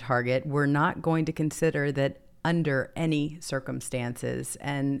 inflation target. We're not going to consider that under any circumstances.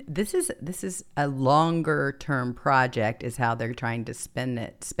 And this is a longer term project is how they're trying to spend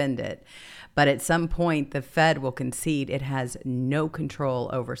it. But at some point, the Fed will concede it has no control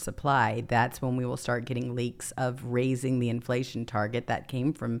over supply. That's when we will start getting leaks of raising the inflation target. That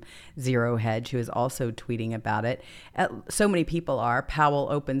came from Zero Hedge, who is also tweeting about it. So many people are. Powell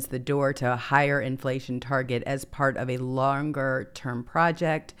opens the door to a higher inflation target as part of a longer term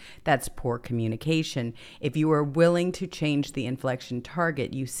project. That's poor communication. If you are willing to change the inflation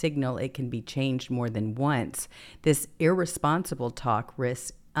target, you signal it can be changed more than once. This irresponsible talk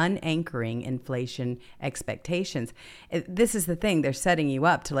risks unanchoring inflation expectations. This is the thing. They're setting you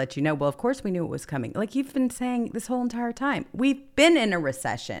up to let you know, well, of course we knew it was coming. Like you've been saying this whole entire time. We've been in a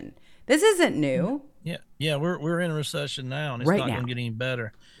recession. This isn't new. Yeah, we're in a recession now, and it's right not going to get any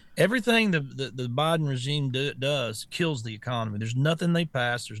better. Everything the Biden regime does kills the economy. There's nothing they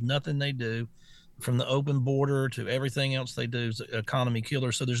pass. There's nothing they do, from the open border to everything else they do is economy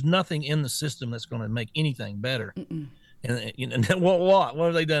killer. So there's nothing in the system that's going to make anything better. And what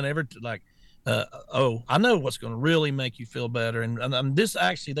have they done ever? I know what's going to really make you feel better. And this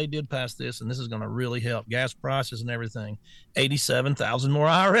actually, they did pass this, and this is going to really help gas prices and everything. 87,000 more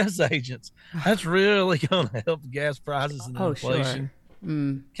IRS agents. That's really going to help gas prices and inflation.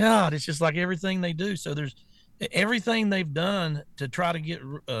 Sure. God, it's just like everything they do. So there's everything they've done to try to get,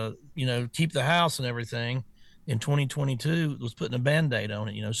 keep the house and everything. In 2022 was putting a Band-Aid on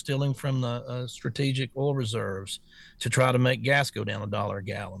it, stealing from the strategic oil reserves to try to make gas go down $1 a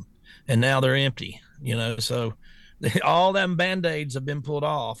gallon. And now they're empty, so all them Band-Aids have been pulled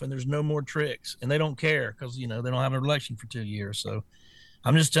off, and there's no more tricks, and they don't care because, they don't have an election for 2 years. So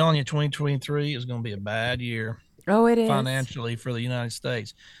I'm just telling you, 2023 is going to be a bad year. Oh, it is. Financially for the United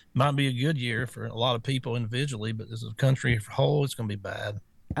States. Might be a good year for a lot of people individually, but as a country as a whole, it's going to be bad.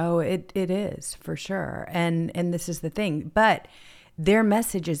 Oh, it is for sure. And this is the thing. But their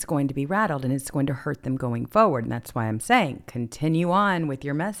message is going to be rattled, and it's going to hurt them going forward. And that's why I'm saying continue on with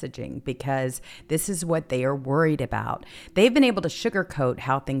your messaging, because this is what they are worried about. They've been able to sugarcoat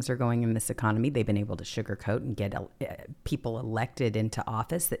how things are going in this economy. They've been able to sugarcoat and get people elected into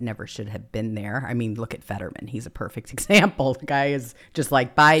office that never should have been there. I mean, look at Fetterman. He's a perfect example. The guy is just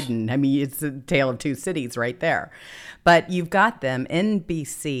like Biden. I mean, it's a tale of two cities right there. But you've got them.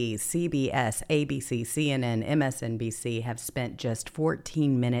 NBC, CBS, ABC, CNN, MSNBC have spent just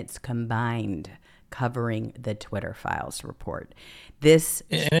 14 minutes combined covering the Twitter Files report. And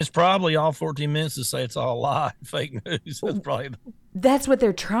it's probably all 14 minutes to say it's all a lie, fake news. That's what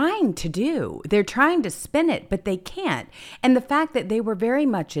they're trying to do. They're trying to spin it, but they can't. And the fact that they were very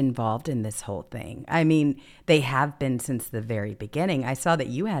much involved in this whole thing. I mean, they have been since the very beginning. I saw that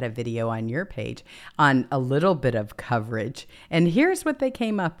you had a video on your page on a little bit of coverage. And here's what they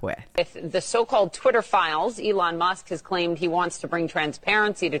came up with. With the so-called Twitter Files, Elon Musk has claimed he wants to bring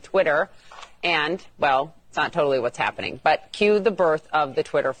transparency to Twitter. And, well, it's not totally what's happening. But cue the birth of the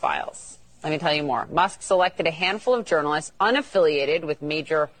Twitter Files. Let me tell you more. Musk selected a handful of journalists unaffiliated with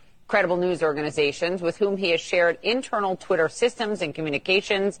major credible news organizations with whom he has shared internal Twitter systems and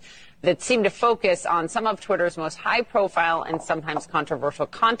communications that seem to focus on some of Twitter's most high-profile and sometimes controversial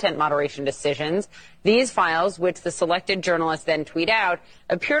content moderation decisions. These files, which the selected journalists then tweet out,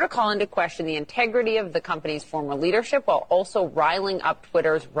 appear to call into question the integrity of the company's former leadership while also riling up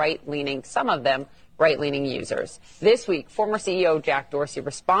Twitter's right-leaning, some of them, right-leaning users. This week, former CEO Jack Dorsey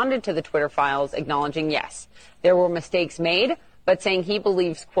responded to the Twitter Files, acknowledging, yes, there were mistakes made, but saying he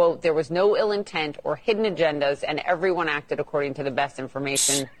believes, quote, there was no ill intent or hidden agendas and everyone acted according to the best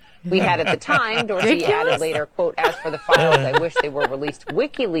information we had at the time. Dorsey added later, quote, as for the files, I wish they were released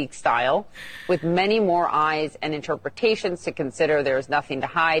WikiLeaks style with many more eyes and interpretations to consider. There is nothing to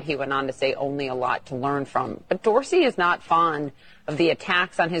hide. He went on to say only a lot to learn from. But Dorsey is not fond of the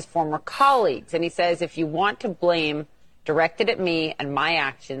attacks on his former colleagues. And he says, if you want to blame, direct it at me and my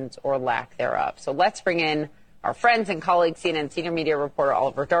actions or lack thereof. So let's bring in our friends and colleagues, CNN senior media reporter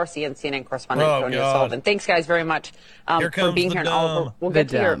Oliver Darcy and CNN correspondent Tony Sullivan. Thanks, guys, very much for being here. And Oliver, we'll get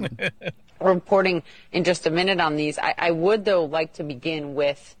to your reporting in just a minute on these. I would, though, like to begin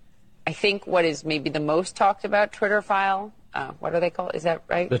with, I think, what is maybe the most talked about Twitter file. What are they called? Is that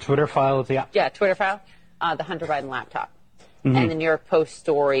right? The Twitter file, yeah. Yeah, Twitter file. The Hunter Biden laptop. Mm-hmm. And the New York Post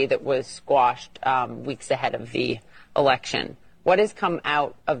story that was squashed weeks ahead of the election. What has come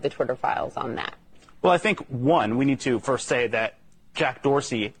out of the Twitter files on that? Well, I think, one, we need to first say that Jack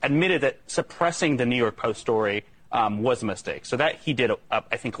Dorsey admitted that suppressing the New York Post story was a mistake. So that he did,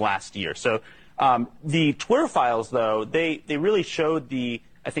 I think, last year. So the Twitter files, though, they really showed the,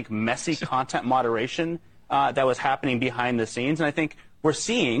 I think, messy content moderation that was happening behind the scenes. And I think we're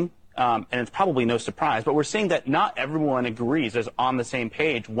seeing, and it's probably no surprise, but we're seeing that not everyone agrees is on the same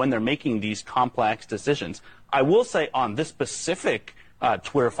page when they're making these complex decisions. I will say on this specific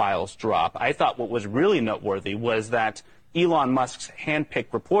Twitter files drop, I thought what was really noteworthy was that Elon Musk's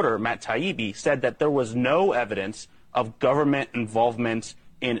handpicked reporter, Matt Taibbi, said that there was no evidence of government involvement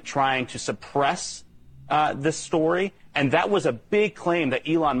in trying to suppress this story. And that was a big claim that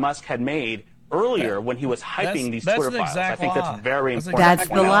Elon Musk had made earlier when he was hyping these Twitter files. I think that's very important. That's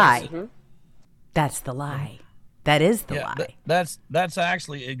the lie. That's the lie. That is the lie. That's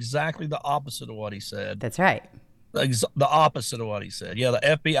actually exactly the opposite of what he said. That's right. The opposite of what he said. Yeah, the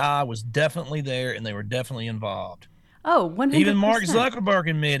FBI was definitely there, and they were definitely involved. Oh, 100%. Even Mark Zuckerberg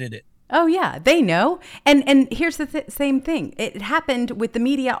admitted it. Oh, yeah, they know. And here's the same thing. It happened with the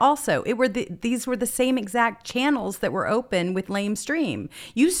media also. These were the same exact channels that were open with Lamestream.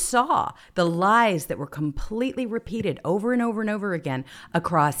 You saw the lies that were completely repeated over and over and over again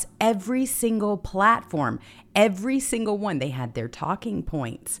across every single platform. Every single one. They had their talking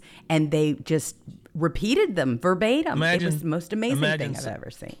points, and they just repeated them verbatim. It was the most amazing thing I've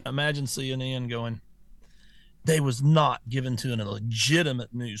ever seen. Imagine CNN going, they was not given to a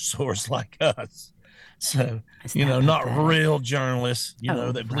legitimate news source like us. So, not real journalists,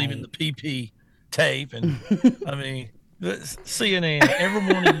 that believe in the PP tape. And I mean, CNN,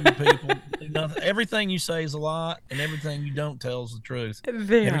 every one of you people, everything you say is a lie and everything you don't tell is the truth.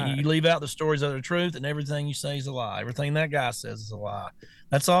 You leave out the stories that are the truth and everything you say is a lie. Everything that guy says is a lie.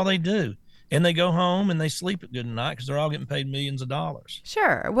 That's all they do. And they go home and they sleep at good night because they're all getting paid millions of dollars.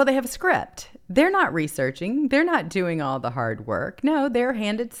 Sure. Well, they have a script. They're not researching. They're not doing all the hard work. No, they're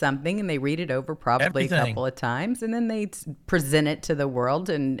handed something and they read it over probably a couple of times and then they present it to the world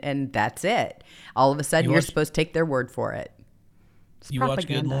and that's it. All of a sudden, you're supposed to take their word for it. You watch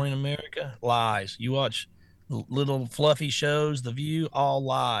Good Morning America? Lies. You watch little fluffy shows, The View? All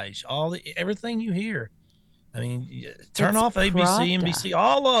lies. Everything you hear. I mean, turn off ABC, NBC,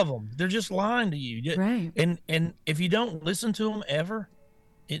 all of them. They're just lying to you. Right. And if you don't listen to them ever,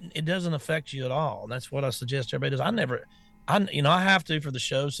 it doesn't affect you at all. And that's what I suggest everybody does. I have to for the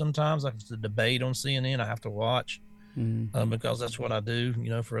show sometimes. Like the debate on CNN, I have to watch because that's what I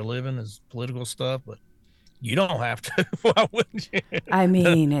do, for a living is political stuff. But you don't have to. Why wouldn't you? I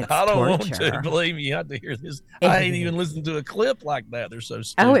mean, it's I don't torture. want to. Believe me, you have to hear this. I ain't even listened to a clip like that. They're so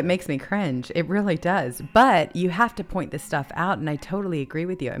stupid. Oh, it makes me cringe. It really does. But you have to point this stuff out, and I totally agree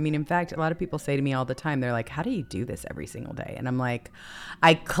with you. I mean, in fact, a lot of people say to me all the time, they're like, how do you do this every single day? And I'm like,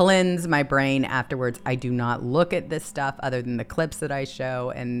 I cleanse my brain afterwards. I do not look at this stuff other than the clips that I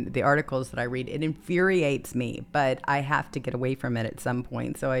show and the articles that I read. It infuriates me, but I have to get away from it at some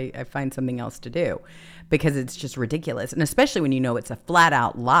point. So I find something else to do. Because it's just ridiculous. And especially when it's a flat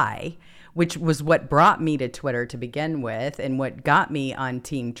out lie, which was what brought me to Twitter to begin with and what got me on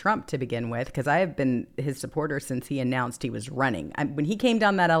Team Trump to begin with, because I have been his supporter since he announced he was running. When he came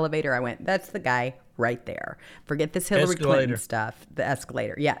down that elevator, I went, that's the guy right there. Forget this Hillary Clinton stuff. The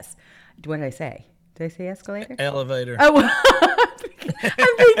escalator. Yes. What did I say? Did I say escalator? Elevator. Oh,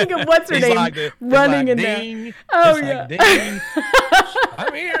 I'm thinking of what's her name running in there. Oh, yeah.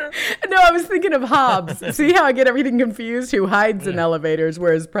 I'm here. No, I was thinking of Hobbs. See how I get everything confused? Who hides in elevators,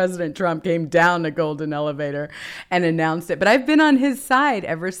 whereas President Trump came down a golden elevator and announced it. But I've been on his side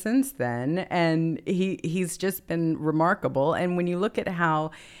ever since then, and he's just been remarkable. And when you look at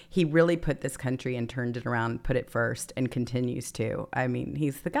how he really put this country and turned it around, put it first, and continues to, I mean,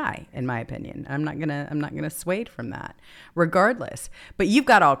 he's the guy, in my opinion. I'm not gonna sway from that, regardless. But you've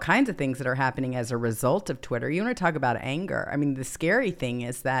got all kinds of things that are happening as a result of Twitter. You want to talk about anger? I mean, the scary thing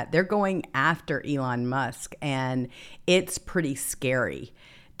is that they're going after Elon Musk, and it's pretty scary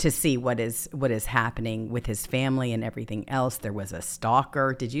to see what is happening with his family and everything else. There was a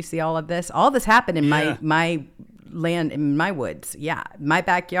stalker. Did you see all of this? All this happened in my land, in my woods. Yeah, my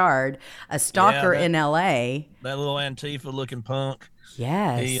backyard. A stalker in L.A. That little Antifa looking punk.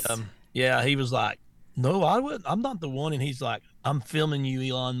 Yes. He was like, no, I wouldn't. I'm not the one. And he's like, I'm filming you,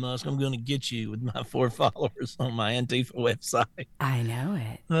 Elon Musk. I'm going to get you with my 4 followers on my Antifa website. I know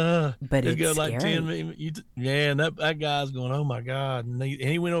it. But it's got scary. Like 10 million. And that guy's going, oh, my God. And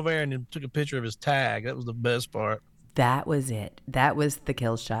he went over there and took a picture of his tag. That was the best part. That was it. That was the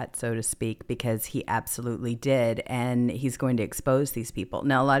kill shot, so to speak, because he absolutely did. And he's going to expose these people.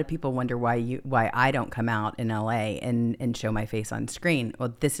 Now, a lot of people wonder why I don't come out in LA and show my face on screen.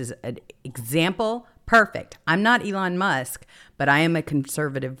 Well, this is an example, Perfect. I'm not Elon Musk, but I am a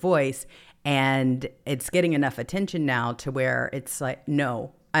conservative voice, and it's getting enough attention now to where it's like,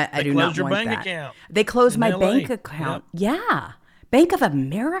 no, I do not want that. They closed your bank account. They closed my LA. bank account. Yep. Yeah. Bank of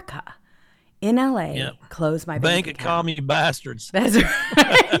America in LA closed my bank account. Bank of commie bastards. That's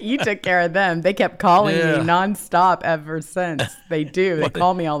right. You took care of them. They kept calling me nonstop ever since. They do. They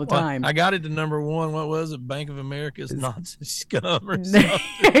call me all the time. I got it to number one. What was it? Bank of America's Nazi scum or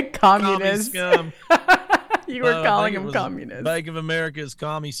something. Communist. Commie scum. You were calling them communists. Bank of America's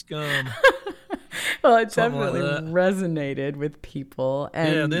commie scum. Well, it definitely resonated with people.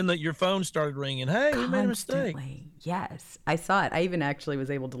 And then your phone started ringing. Hey, we made a mistake. Yes, I saw it. I even actually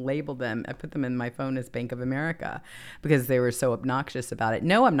was able to label them. I put them in my phone as Bank of America because they were so obnoxious about it.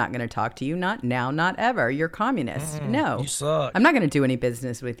 No, I'm not going to talk to you. Not now, not ever. You're communist. No. You suck. I'm not going to do any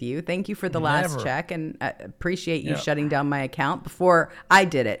business with you. Thank you for the last check, and I appreciate you shutting down my account before I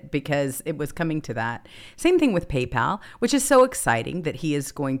did it because it was coming to that. Same thing with PayPal, which is so exciting that he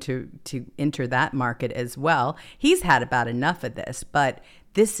is going to enter that market as well. He's had about enough of this, but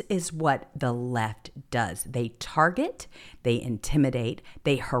this is what the left does. They target, they intimidate,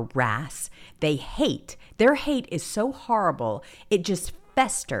 they harass, they hate. Their hate is so horrible, it just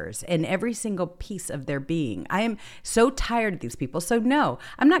festers in every single piece of their being. I am so tired of these people. So no,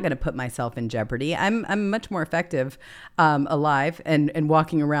 I'm not going to put myself in jeopardy. I'm much more effective alive and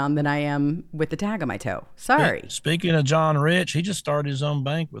walking around than I am with the tag on my toe. Sorry. Speaking of John Rich, he just started his own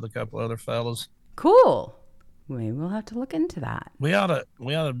bank with a couple other fellas. Cool. Maybe we'll have to look into that. We ought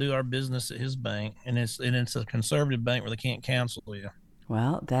to do our business at his bank, and it's a conservative bank where they can't cancel you.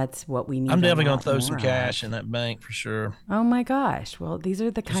 Well, that's what we need. I'm definitely going to throw some cash in that bank for sure. Oh my gosh. Well, these are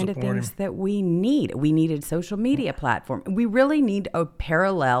the kind of things that we need. We need a social media platform. We really need a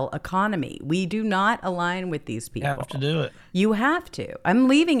parallel economy. We do not align with these people. You have to do it. You have to. I'm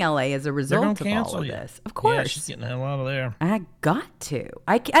leaving LA as a result of all of this. Of course. Yeah, she's getting the hell out of there. I got to.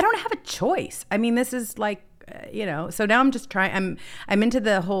 I don't have a choice. I mean, this is like, so now I'm just trying, I'm into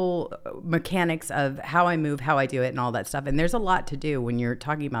the whole mechanics of how I move, how I do it and all that stuff. And there's a lot to do when you're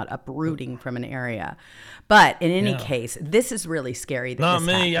talking about uprooting from an area. But in any case, this is really scary. Not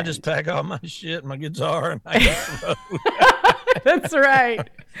me. Happened. I just pack all my shit, my guitar, and I just road. That's right.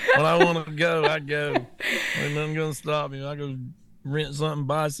 When I want to go, I go. Ain't nothing going to stop me. I go rent something,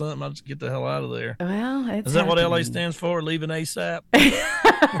 buy something. I just get the hell out of there. Well, is that what LA stands for? Leaving ASAP?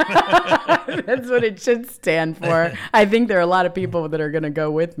 That's what it should stand for. I think there are a lot of people that are going to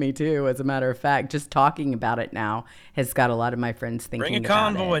go with me too. As a matter of fact, just talking about it now has got a lot of my friends thinking. Bring a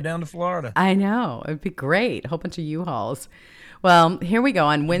convoy down to Florida. I know, it'd be great. A whole bunch of U-Hauls. Well, here we go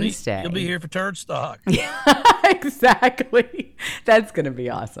on Wednesday. You'll be here for turd stock. Exactly. That's going to be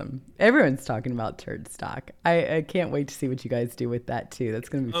awesome. Everyone's talking about turd stock. I can't wait to see what you guys do with that too. That's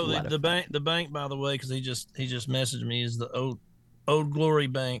going to be a lot of fun. The bank, by the way, because he just messaged me, is the Old Glory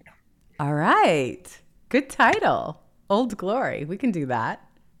Bank. All right. Good title. Old Glory. We can do that.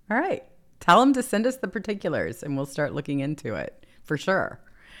 All right. Tell him to send us the particulars and we'll start looking into it for sure.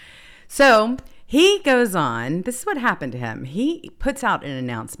 So he goes on. This is what happened to him. He puts out an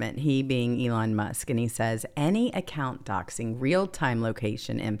announcement, he being Elon Musk, and he says, any account doxing real-time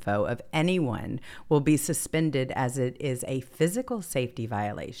location info of anyone will be suspended as it is a physical safety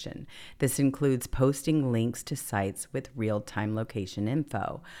violation. This includes posting links to sites with real-time location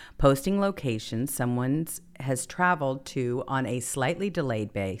info. Posting locations someone has traveled to on a slightly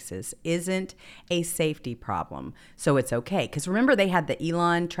delayed basis isn't a safety problem, so it's okay. Because remember, they had the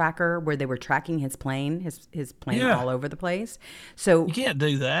Elon tracker where they were tracking his plane all over the place. So you can't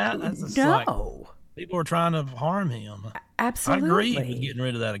do that. That's no. Like, people are trying to harm him. Absolutely. I agree with getting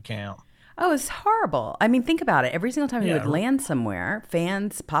rid of that account. Oh, it's horrible. I mean, think about it. Every single time he would land somewhere,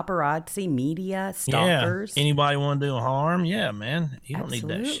 fans, paparazzi, media, stalkers. Yeah. Anybody want to do harm? Yeah, man. You don't need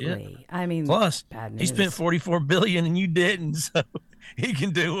that shit. I mean, plus, bad news. He spent $44 billion and you didn't, so he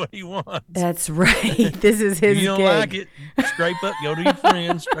can do what he wants. That's right. This is his You don't gig. like it, scrape up, go to your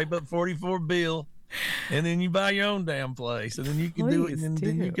friends, scrape up $44 billion. And then you buy your own damn place, and then you can do it, and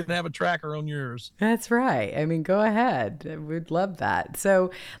then you can have a tracker on yours. That's right. I mean, go ahead. We'd love that. So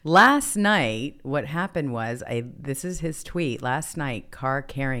last night, what happened was, this is his tweet. Last night, car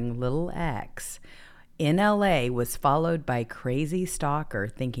carrying little X in LA was followed by crazy stalker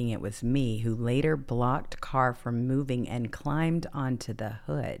thinking it was me, who later blocked car from moving and climbed onto the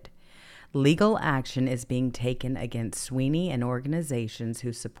hood. Legal action is being taken against Sweeney and organizations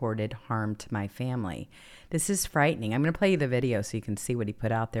who supported harm to my family. This is frightening. I'm going to play you the video so you can see what he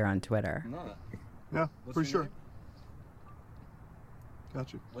put out there on Twitter. Yeah, for sure.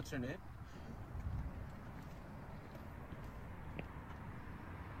 Got you. What's your name?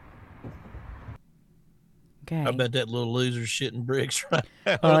 Okay. I bet that little loser's shitting bricks right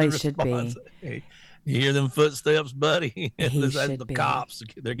now. Well, The he should be. response. You hear them footsteps, buddy? He That's should the be. cops.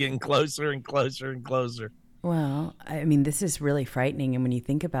 They're getting closer and closer and closer. Well, I mean, this is really frightening. And when you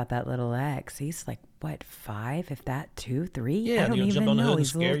think about that little X, he's like, what, 5? If that 2, 3? Yeah, I don't you'll even jump on the know. hood and He's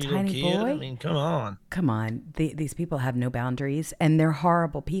a scare little your tiny little kid. boy. I mean, come on. Come on. These people have no boundaries, and they're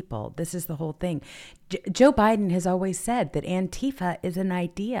horrible people. This is the whole thing. Joe Biden has always said that Antifa is an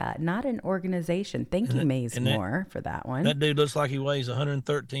idea, not an organization. Thank you, Maze Moore, for that one. That dude looks like he weighs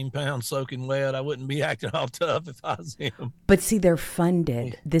 113 pounds soaking wet. I wouldn't be acting all tough if I was him. But see, they're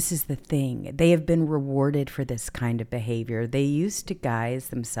funded. This is the thing. They have been rewarded for this kind of behavior. They used to guise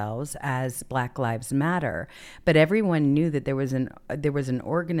themselves as Black Lives Matter, but everyone knew that there was an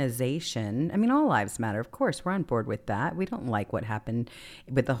organization. I mean, all lives matter. Of course, we're on board with that. We don't like what happened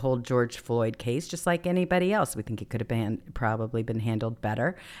with the whole George Floyd case, just like anybody else. We think it could have probably been handled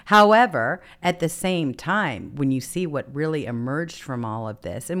better. However, at the same time, when you see what really emerged from all of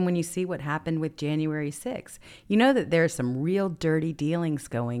this, and when you see what happened with January 6th, you know that there's some real dirty dealings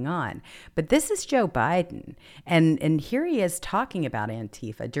going on. But this is Joe Biden, and here he is talking about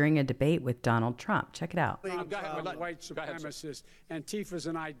Antifa during a debate with Donald Trump. Check it out. White supremacist. Antifa's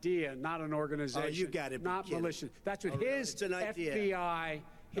an idea, not an organization. Oh, you got it. Not militia. That's what his FBI,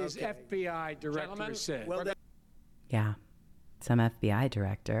 FBI director said. Well, yeah, some FBI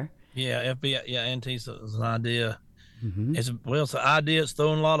director. Yeah, FBI. Yeah, Antifa is an idea. Mm-hmm. It's an idea. It's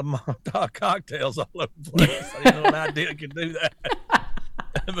throwing a lot of Molotov cocktails all over the place. I didn't know an idea could do that.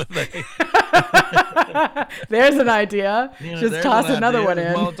 There's an idea. Just toss another one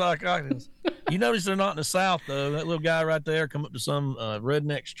in. Molotov cocktails. You notice they're not in the South, though. That little guy right there come up to some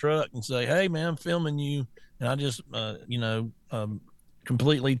redneck's truck and say, "Hey, man, I'm filming you, and I just,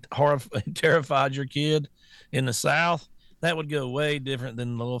 completely terrified your kid in the South." That would go way different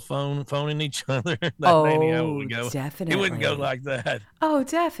than the little phoning each other. Definitely. It wouldn't go like that. Oh,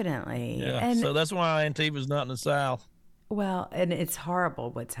 definitely. Yeah. And so that's why Antifa's not in the South. Well, and it's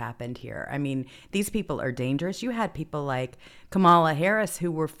horrible what's happened here. I mean, these people are dangerous. You had people like Kamala Harris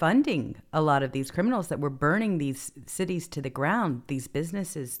who were funding a lot of these criminals that were burning these cities to the ground, these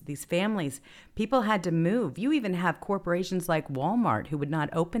businesses, these families. People had to move. You even have corporations like Walmart who would not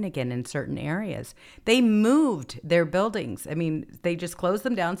open again in certain areas. They moved their buildings. I mean, they just closed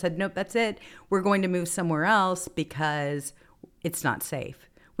them down, said, nope, that's it. We're going to move somewhere else because it's not safe.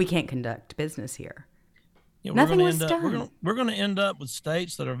 We can't conduct business here. Yeah, Nothing was done. We're going to end up with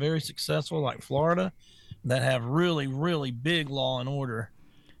states that are very successful, like Florida, that have really, really big law and order.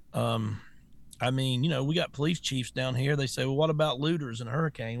 I mean, we got police chiefs down here. They say, well, what about looters in a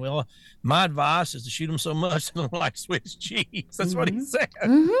hurricane? Well, my advice is to shoot them so much they don't like Swiss cheese. That's what he said.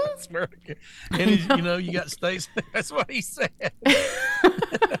 Mm-hmm. And, you got states. That's what he said.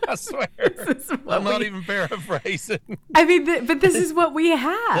 I swear. I'm not even paraphrasing. I mean, but this is what we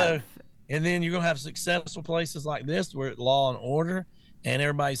have. And then you're going to have successful places like this where it's law and order and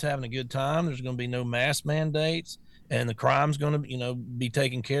everybody's having a good time. There's going to be no mask mandates and the crime's going to, be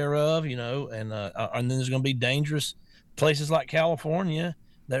taken care of, and then there's going to be dangerous places like California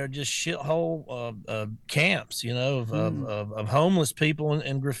that are just shithole camps, of homeless people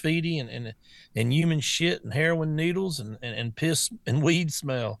and graffiti and human shit and heroin needles and piss and weed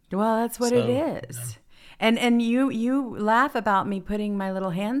smell. Well, that's what it is. And you laugh about me putting my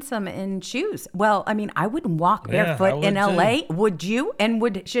little handsome in shoes. Well, I mean, I wouldn't walk barefoot in LA. Too. Would you? And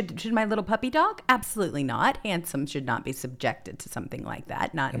should my little puppy dog? Absolutely not. Handsome should not be subjected to something like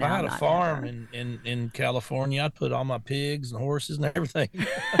that. Not if now. I had not a farm ever. in California, I'd put all my pigs and horses and everything.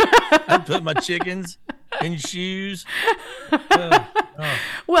 I'd put my chickens in shoes.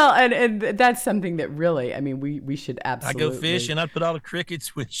 Well, and that's something that really, I mean, we should absolutely. I go fish and I put all the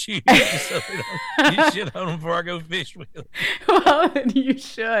crickets with shoes so they don't get shit on them before I go fish with them. Well, you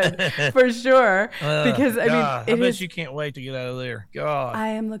should for sure because I bet you can't wait to get out of there. God, I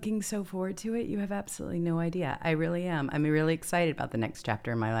am looking so forward to it. You have absolutely no idea. I really am. I'm really excited about the next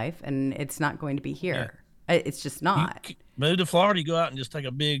chapter in my life, and it's not going to be here. Yeah. It's just not. You move to Florida, you go out and just take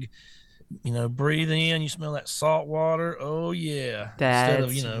a big. Breathe in, you smell that salt water. Oh, yeah.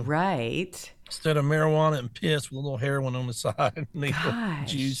 That's right. Instead of marijuana and piss with a little heroin on the side.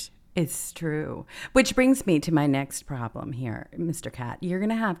 Juice. It's true. Which brings me to my next problem here, Mr. Cat. You're going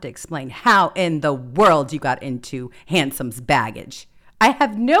to have to explain how in the world you got into Handsome's baggage. I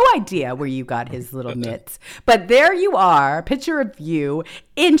have no idea where you got his little mitts, but there you are, picture of you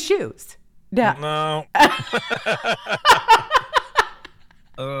in shoes. No.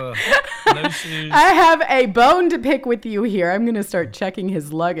 No shoes. I have a bone to pick with you here. I'm going to start checking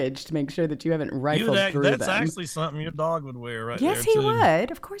his luggage to make sure that you haven't rifled through That's them. actually something your dog would wear right there, Yes, he too.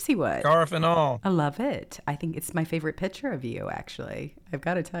 would. Of course he would. Scarf and all. I love it. I think it's my favorite picture of you, actually. I've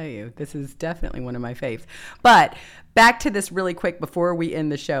got to tell you, this is definitely one of my faves. But back to this really quick before we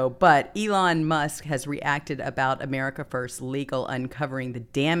end the show. But Elon Musk has reacted about America First Legal uncovering the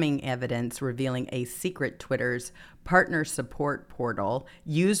damning evidence revealing a secret Twitter's partner support portal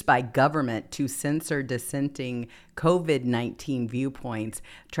used by government to censor dissenting COVID-19 viewpoints.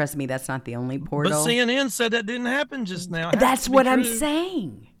 Trust me, that's not the only portal. But CNN said that didn't happen just now. That's what I'm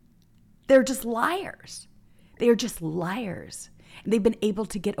saying. They're just liars. They are just liars. And they've been able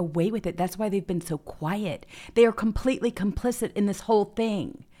to get away with it. That's why they've been so quiet. They are completely complicit in this whole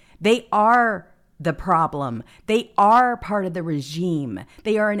thing. They are the problem. They are part of the regime.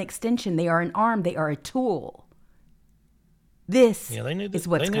 They are an extension. They are an arm. They are a tool. This they knew is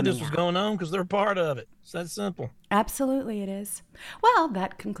what's they knew coming this was out. going on because they're part of it. It's that simple. Absolutely, it is. Well,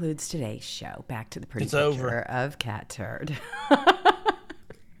 that concludes today's show. Back to the pretty It's picture over. of Cat Turd.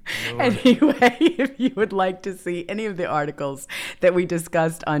 Anyway, if you would like to see any of the articles that we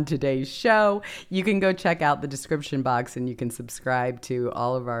discussed on today's show, you can go check out the description box and you can subscribe to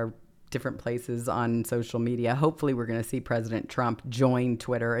all of our different places on social media. Hopefully we're going to see President Trump join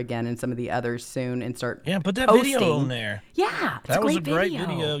Twitter again and some of the others soon and start put that posting. video on there. Yeah, it's that a was great a great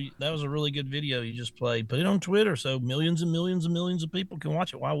video. That was a really good video you just played. Put it on Twitter so millions and millions and millions of people can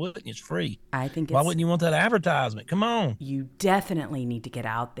watch it. Why wouldn't you? It's free. I think Why wouldn't you want that advertisement? Come on. You definitely need to get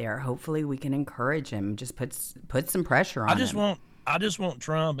out there. Hopefully we can encourage him. Just put some pressure on him. I just want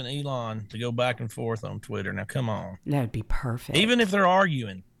Trump and Elon to go back and forth on Twitter. Now, come on. That would be perfect. Even if they're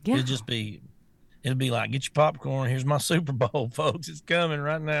arguing, Yeah. it'd be like, get your popcorn. Here's my Super Bowl, folks. It's coming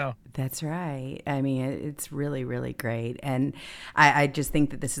right now. That's right. I mean, it's really, really great. And I just think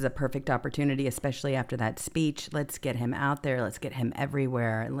that this is a perfect opportunity, especially after that speech. Let's get him out there. Let's get him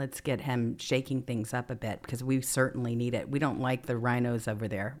everywhere. And let's get him shaking things up a bit because we certainly need it. We don't like the rhinos over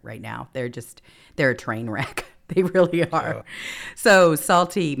there right now. They're a train wreck. They really are. Yeah. So,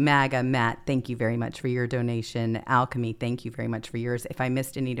 Salty MAGA Matt, thank you very much for your donation. Alchemy, thank you very much for yours. If I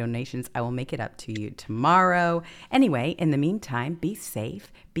missed any donations, I will make it up to you tomorrow. Anyway, in the meantime, be safe,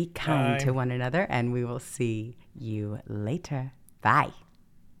 be kind to one another, and we will see you later. Bye.